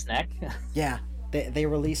snack on a snack. Yeah. They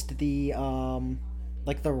released the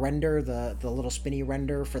like the render, the little spinny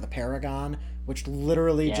render for the Paragon, which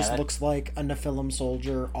literally just looks like a Nephilim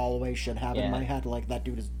soldier always should have in my head. Like that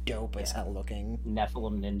dude is dope as hell looking.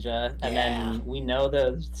 Nephilim ninja. And then we know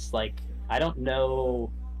those, like, I don't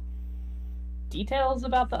know details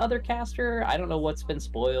about the other caster. I don't know what's been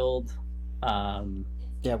spoiled.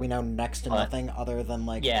 Yeah, we know next to nothing other than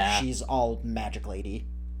like she's all magic lady.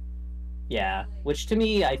 Yeah, which to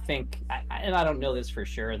me, I think, and I don't know this for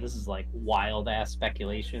sure. This is like wild ass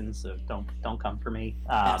speculation, so don't come for me.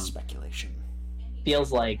 Speculation.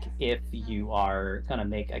 Feels like if you are gonna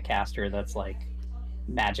make a caster that's like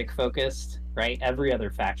magic focused, right? Every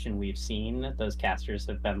other faction we've seen, those casters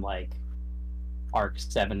have been like arc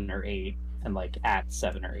 7 or 8, and like at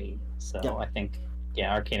 7 or 8. So I think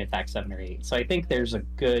arcane attack 7 or 8. So I think there's a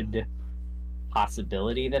good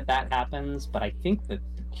possibility that happens, but I think the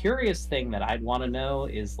curious thing that I'd want to know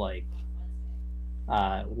is like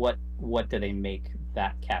what do they make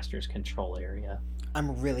that caster's control area?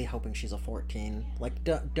 I'm really hoping she's a 14. Like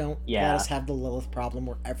don't let us have the Lilith problem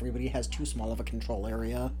where everybody has too small of a control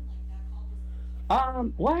area.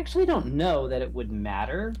 Well, I actually don't know that it would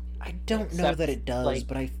matter. I don't know that it does, like,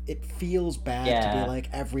 but it feels bad to be like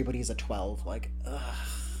everybody's a 12. Like, ugh.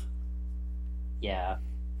 Yeah.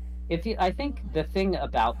 I think the thing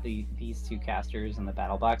about these two casters in the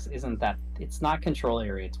battle box isn't that it's not control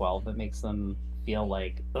area 12 that makes them feel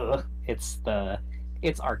like it's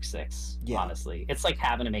arc 6. Honestly, it's like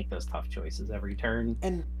having to make those tough choices every turn.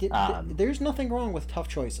 And there's nothing wrong with tough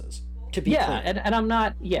choices. To be clear. And I'm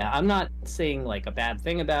not saying like a bad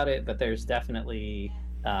thing about it, but there's definitely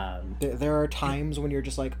there are times when you're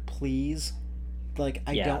just like, please, like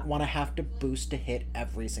I don't want to have to boost to hit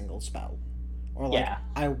every single spell. Or like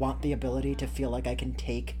I want the ability to feel like I can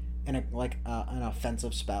take an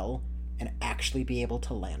offensive spell and actually be able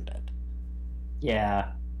to land it.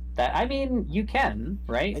 Yeah, that I mean you can,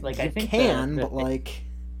 right? Like you I think but like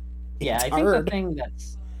I think hard. the thing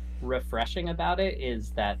that's refreshing about it is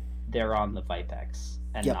that they're on the Vipex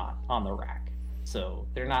and not on the rack, so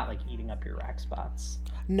they're not like eating up your rack spots.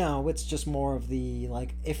 No, it's just more of the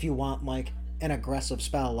like if you want like an aggressive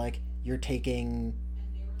spell, like you're taking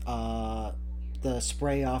the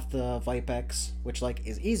spray off the Vipex, which like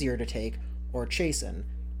is easier to take, or Chasen,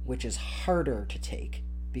 which is harder to take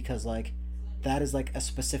because like that is like a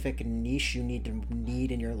specific niche you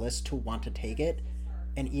need in your list to want to take it,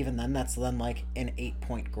 and even then that's then like an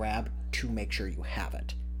 8-point grab to make sure you have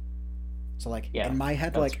it. So like in my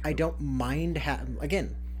head, like true. I don't mind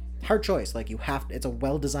again, hard choice. Like you have to, it's a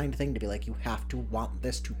well designed thing to be like you have to want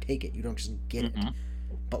this to take it. You don't just get it.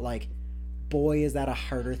 But like, boy, is that a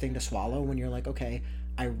harder thing to swallow when you're like, okay,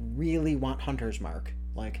 I really want Hunter's Mark.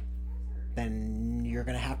 Like, then you're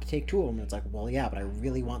gonna have to take 2 of them. And it's like, well, yeah, but I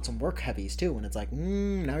really want some work heavies too. And it's like,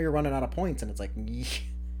 now you're running out of points. And it's like,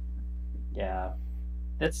 yeah,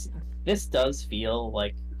 this does feel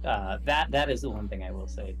like that is the one thing I will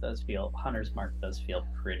say. It does feel Hunter's Mark does feel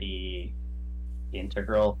pretty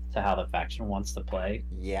integral to how the faction wants to play.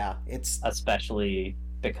 Yeah, it's especially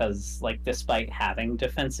because, like, despite having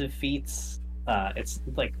defensive feats, it's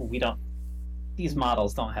like these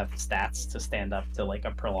models don't have stats to stand up to like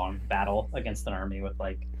a prolonged battle against an army with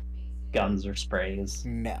like guns or sprays.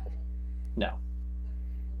 No.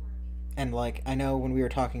 And like, I know when we were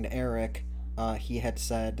talking to Eric, he had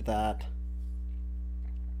said that.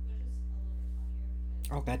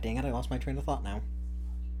 Oh god dang it! I lost my train of thought now.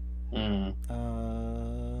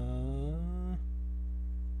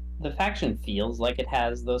 The faction feels like it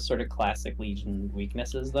has those sort of classic Legion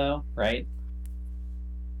weaknesses, though, right?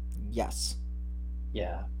 Yes.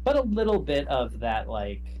 Yeah, but a little bit of that,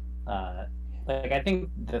 like I think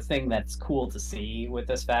the thing that's cool to see with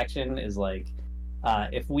this faction is like,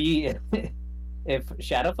 if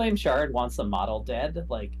Shadowflame Shard wants a model dead,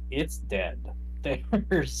 like it's dead.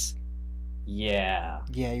 There's, yeah,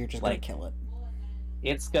 you're just like, gonna kill it.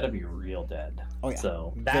 It's gonna be real dead. Oh yeah,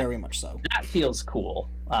 so very much so. That feels cool.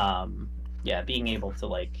 Yeah, being able to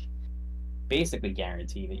like basically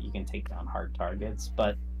guarantee that you can take down hard targets,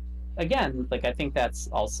 but again, like I think that's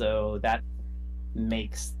also that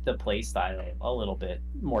makes the playstyle a little bit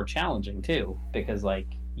more challenging too, because like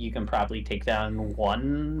you can probably take down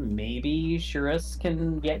one, maybe Shurus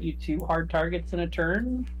can get you 2 hard targets in a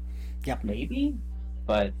turn. Yep. Maybe,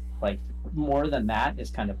 but like more than that is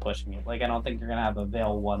kind of pushing it. Like I don't think you're gonna have a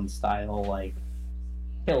Veil 1 style like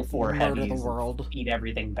kill 4 heavies, the world, beat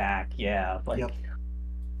everything back. Yeah, like. Yep.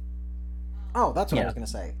 Oh, that's what I was gonna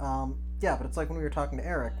say. Yeah, but it's like when we were talking to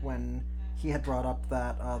Eric when he had brought up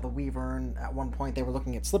that the Weavern at one point they were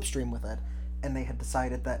looking at Slipstream with it, and they had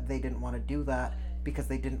decided that they didn't want to do that because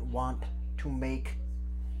they didn't want to make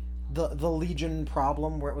the Legion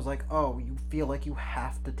problem where it was like, oh, you feel like you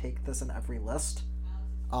have to take this in every list.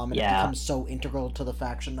 It becomes so integral to the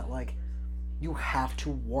faction that like you have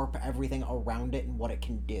to warp everything around it and what it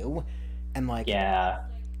can do, and like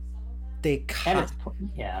they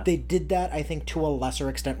did that, I think, to a lesser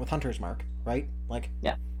extent with Hunter's Mark, right? Like,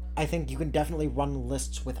 I think you can definitely run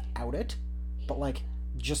lists without it, but like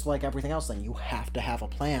just like everything else, then you have to have a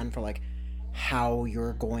plan for like how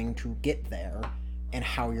you're going to get there and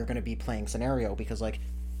how you're going to be playing scenario, because like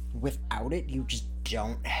without it you just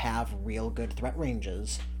don't have real good threat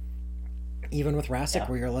ranges. Even with Rastic,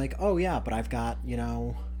 where you're like, oh yeah, but I've got,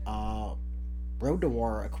 Road to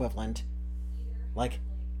War equivalent, like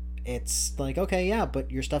it's like, okay, yeah,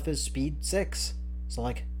 but your stuff is speed 6, so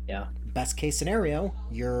like best case scenario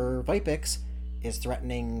your Vipix is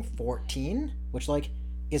threatening 14, which like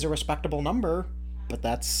is a respectable number, but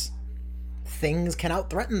that's things can out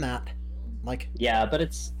threaten that, like but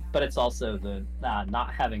it's also the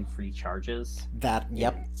not having free charges. That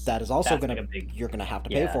that is also gonna like you're gonna have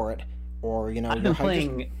to pay for it, or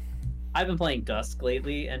I've been playing Dusk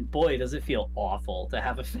lately, and boy, does it feel awful to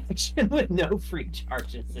have a faction with no free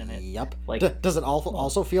charges in it. Yep. Like, does it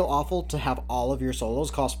also feel awful to have all of your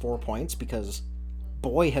solos cost 4 points? Because,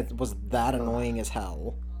 boy, was that annoying as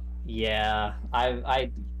hell. Yeah,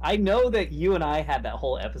 I know that you and I had that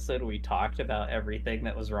whole episode where we talked about everything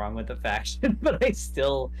that was wrong with the faction, but I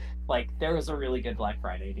still, like, there was a really good Black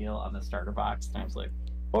Friday deal on the starter box, and I was like,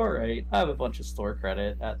 alright, I have a bunch of store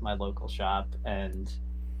credit at my local shop, and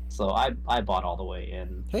so I bought all the way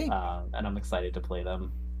in, and I'm excited to play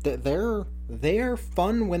them. They're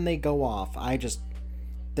fun when they go off.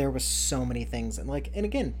 There was so many things, and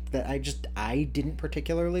again that I didn't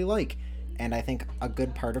particularly like, and I think a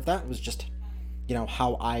good part of that was just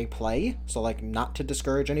how I play. So like, not to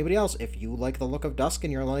discourage anybody else, if you like the look of Dusk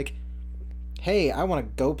and you're like, hey, I want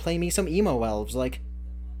to go play me some emo elves, like,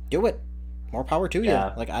 do it. More power to you.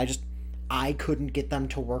 Like I couldn't get them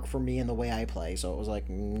to work for me in the way I play, so it was like,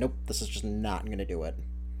 nope, this is just not gonna do it.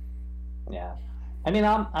 Yeah, I mean,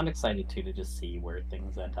 I'm excited too to just see where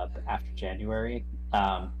things end up after January.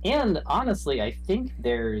 And honestly, I think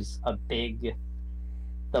there's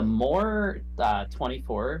the more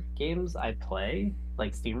 24 games I play,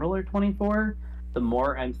 like Steamroller 24, the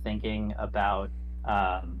more I'm thinking about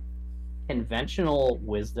conventional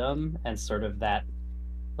wisdom and sort of that,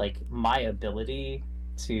 like, my ability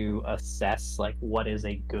to assess like what is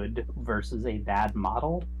a good versus a bad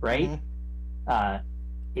model, right?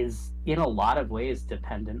 Is in a lot of ways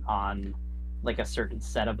dependent on like a certain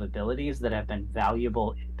set of abilities that have been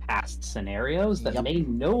valuable in past scenarios that may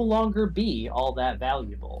no longer be all that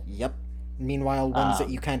valuable. Meanwhile, ones that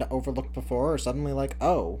you kind of overlooked before are suddenly like,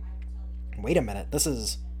 oh, wait a minute, this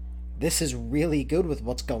is really good with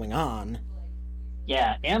what's going on.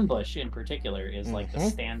 Yeah, ambush in particular is like the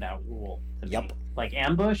standout rule to me. Like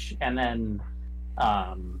ambush, and then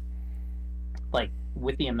um, like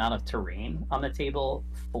with the amount of terrain on the table,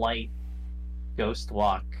 flight, ghost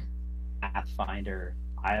walk, pathfinder,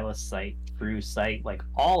 isle of sight, true sight, like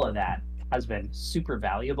all of that has been super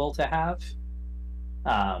valuable to have.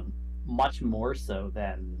 Much more so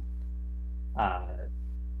uh,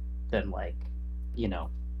 than like, you know,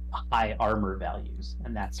 high armor values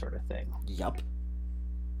and that sort of thing. Yup.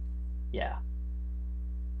 Yeah.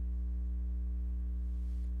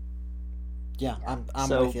 Yeah, I'm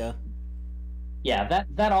So, with you. yeah,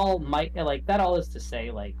 that all might, like, that all is to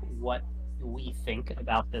say, like, what we think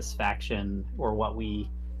about this faction, or what we,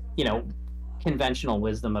 you know, conventional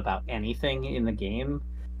wisdom about anything in the game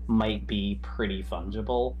might be pretty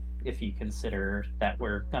fungible if you consider that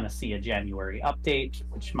we're going to see a January update,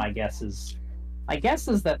 which my guess is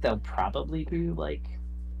that they'll probably do like,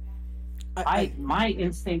 my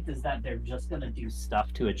instinct is that they're just going to do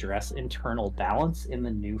stuff to address internal balance in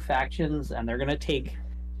the new factions, and they're going to take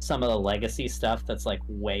some of the legacy stuff that's like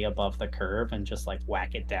way above the curve and just like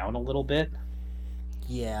whack it down a little bit.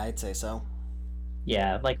 Yeah, I'd say so.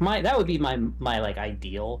 Yeah, like that would be my like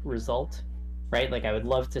ideal result, right? Like I would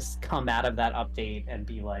love to come out of that update and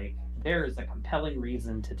be like, there is a compelling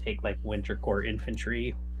reason to take like Winter Corps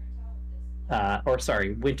infantry,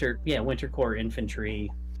 Winter Corps infantry,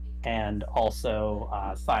 and also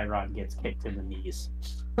Thyron gets kicked in the knees.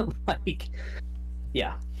 Like,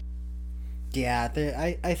 yeah. Yeah,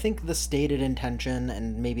 I think the stated intention,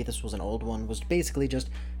 and maybe this was an old one, was basically just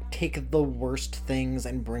take the worst things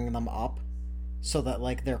and bring them up so that,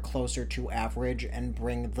 like, they're closer to average, and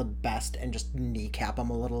bring the best and just kneecap them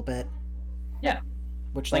a little bit. Yeah.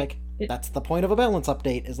 Which, like that's the point of a balance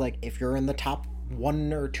update, is, like, if you're in the top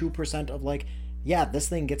 1 or 2% of, like, yeah, this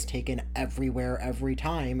thing gets taken everywhere, every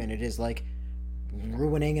time, and it is, like,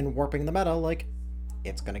 ruining and warping the meta, like,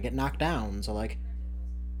 it's gonna get knocked down. So, like,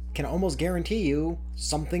 can almost guarantee you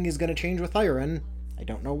something is gonna change with Thyron. I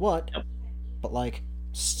don't know what, but, like,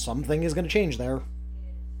 something is gonna change there.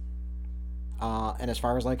 And as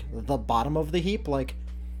far as, like, the bottom of the heap, like,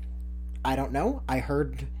 I don't know. I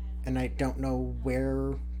heard, and I don't know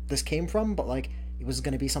where this came from, but, like, it was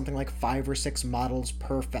going to be something like 5 or 6 models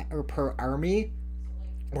per army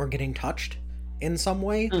were getting touched in some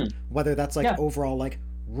way. Whether that's, like, overall, like,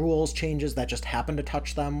 rules changes that just happen to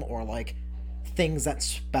touch them, or, like, things that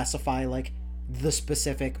specify, like, the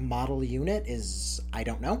specific model unit is, I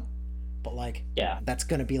don't know. But, like, that's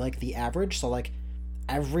going to be, like, the average, so, like,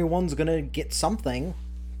 everyone's going to get something,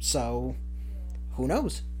 so who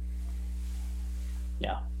knows?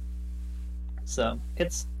 Yeah. So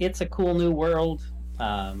it's a cool new world.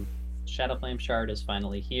 Shadowflame Shard is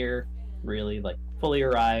finally here, really like fully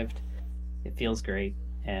arrived. It feels great,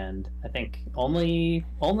 and I think only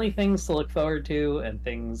things to look forward to and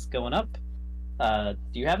things going up.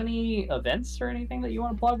 Do you have any events or anything that you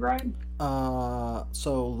want to plug, Ryan?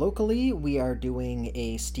 So locally we are doing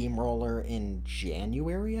a steamroller in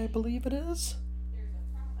January, I believe it is.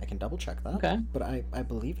 I can double check that. Okay. But I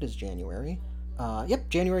believe it is January. Yep,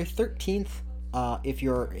 January 13th. If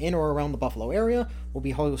you're in or around the Buffalo area, we'll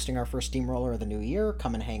be hosting our first steamroller of the new year.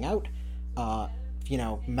 Come and hang out.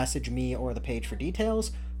 Message me or the page for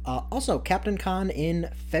details. Also, Captain Con in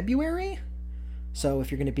February. So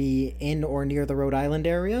if you're going to be in or near the Rhode Island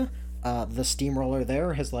area, the steamroller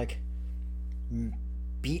there has, like,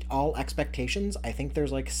 beat all expectations. I think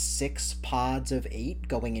there's, like, 6 pods of 8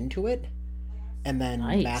 going into it. And then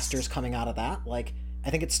Nice. Masters coming out of that. Like, I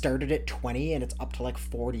think it started at 20 and it's up to, like,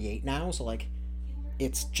 48 now. So, like,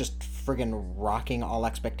 it's just friggin' rocking all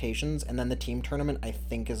expectations. And then the team tournament, I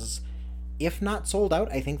think, is, if not sold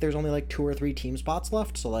out, I think there's only, like, 2 or 3 team spots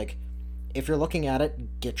left. So, like, if you're looking at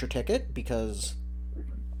it, get your ticket, because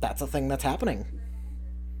that's a thing that's happening.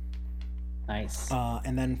 Nice.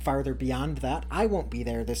 And then farther beyond that, I won't be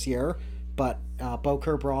there this year, but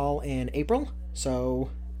Boker Brawl in April. So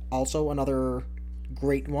also another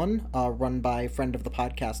great one, run by friend of the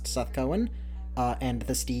podcast, Seth Cohen, and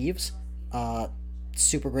the Steves.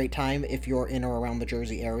 Super great time if you're in or around the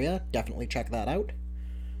Jersey area. Definitely check that out.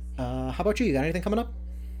 How about you? You got anything coming up?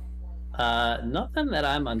 Nothing that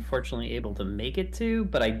I'm unfortunately able to make it to,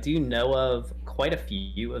 but I do know of quite a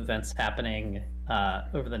few events happening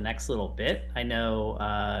over the next little bit. I know,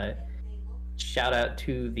 shout out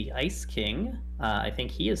to the Ice King. I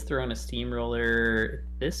think he is throwing a steamroller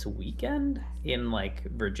this weekend in, like,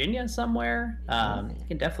 Virginia somewhere. You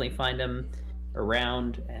can definitely find him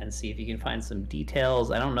around and see if you can find some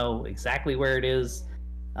details. I don't know exactly where it is.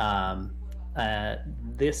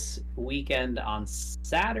 This weekend on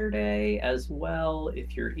Saturday as well,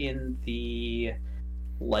 if you're in the,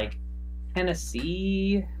 like,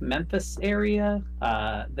 Tennessee, Memphis area.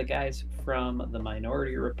 The guys from the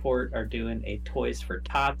Minority Report are doing a Toys for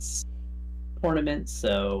Tots tournament,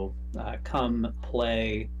 so come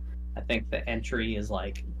play. I think the entry is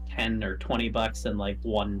like 10 or $20 and like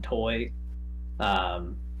one toy.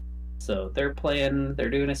 So they're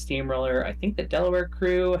doing a steamroller. I think the Delaware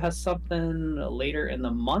crew has something later in the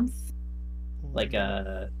month, like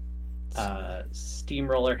a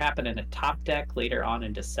steamroller happening at Top Deck later on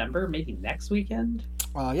in December, maybe next weekend.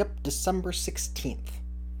 Yep, December 16th.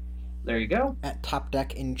 There you go. At Top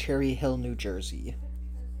Deck in Cherry Hill, New Jersey.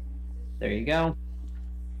 There you go.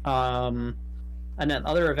 And then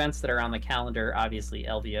other events that are on the calendar, obviously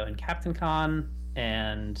LVO and Captain Con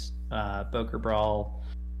and Boker Brawl.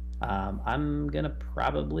 I'm gonna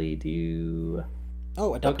probably do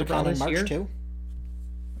Adepticon in March too.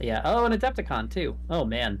 Yeah. Oh, and Adepticon too. Oh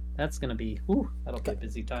man, that's gonna be that'll be a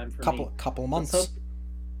busy time for me. Couple months.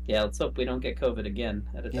 Let's hope we don't get COVID again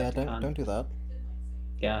at Adepticon. Yeah, don't do that.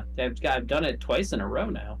 Yeah, I've done it twice in a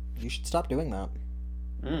row now. You should stop doing that.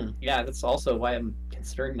 Yeah, that's also why I'm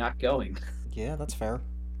considering not going. Yeah, that's fair.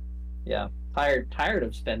 Yeah, tired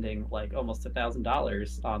of spending like almost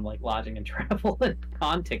 $1,000 on like lodging and travel and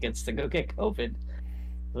con tickets to go get COVID.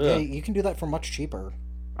 Ugh. Yeah, you can do that for much cheaper.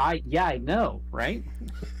 I know, right?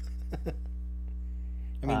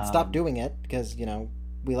 I mean, stop doing it because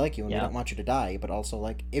we like you and we don't want you to die. But also,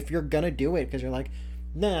 like, if you're gonna do it because you're like,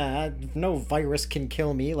 nah, no virus can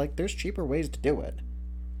kill me. Like, there's cheaper ways to do it.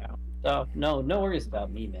 Oh no worries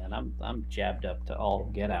about me, man. I'm jabbed up to all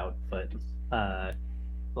get out, but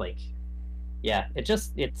like, yeah,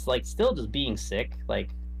 it's like still just being sick. Like,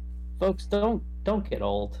 folks, don't get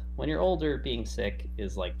old. When you're older, being sick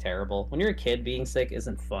is like terrible. When you're a kid, being sick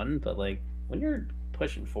isn't fun, but like when you're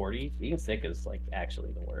pushing 40, being sick is like actually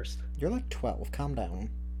the worst. You're like 12. Calm down.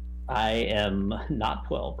 I am not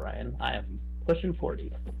 12, Ryan. I am pushing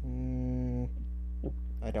 40.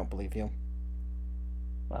 I don't believe you.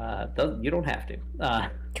 You don't have to.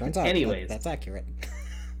 Turns out, anyways, that's accurate.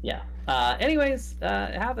 Yeah. Anyways,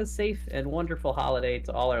 have a safe and wonderful holiday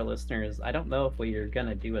to all our listeners. I don't know if we are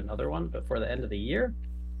gonna do another one before the end of the year.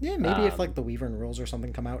 Yeah, maybe if like the Weaver Rules or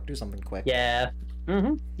something come out, do something quick. Yeah.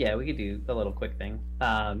 Yeah, we could do a little quick thing.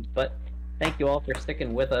 But thank you all for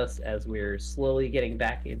sticking with us as we're slowly getting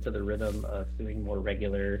back into the rhythm of doing more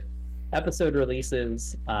regular episode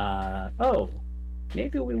releases.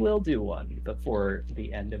 Maybe we will do one before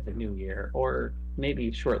the end of the new year, or maybe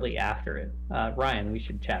shortly after it. Ryan, we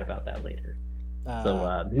should chat about that later.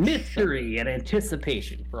 Mystery and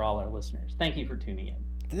anticipation for all our listeners. Thank you for tuning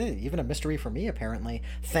in. Even a mystery for me, apparently.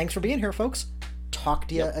 Thanks for being here, folks. Talk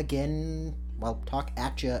to you again. Well, talk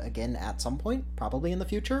at you again at some point. Probably in the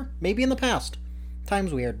future. Maybe in the past.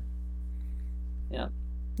 Time's weird. Yeah.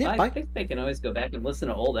 Yeah, I think they can always go back and listen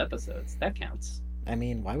to old episodes. That counts. I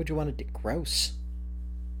mean, why would you want to gross?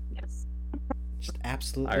 Yes. Just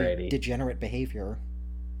absolutely Alrighty. degenerate behavior.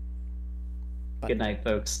 Good night,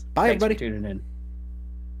 folks. Bye, Thanks everybody. for tuning in.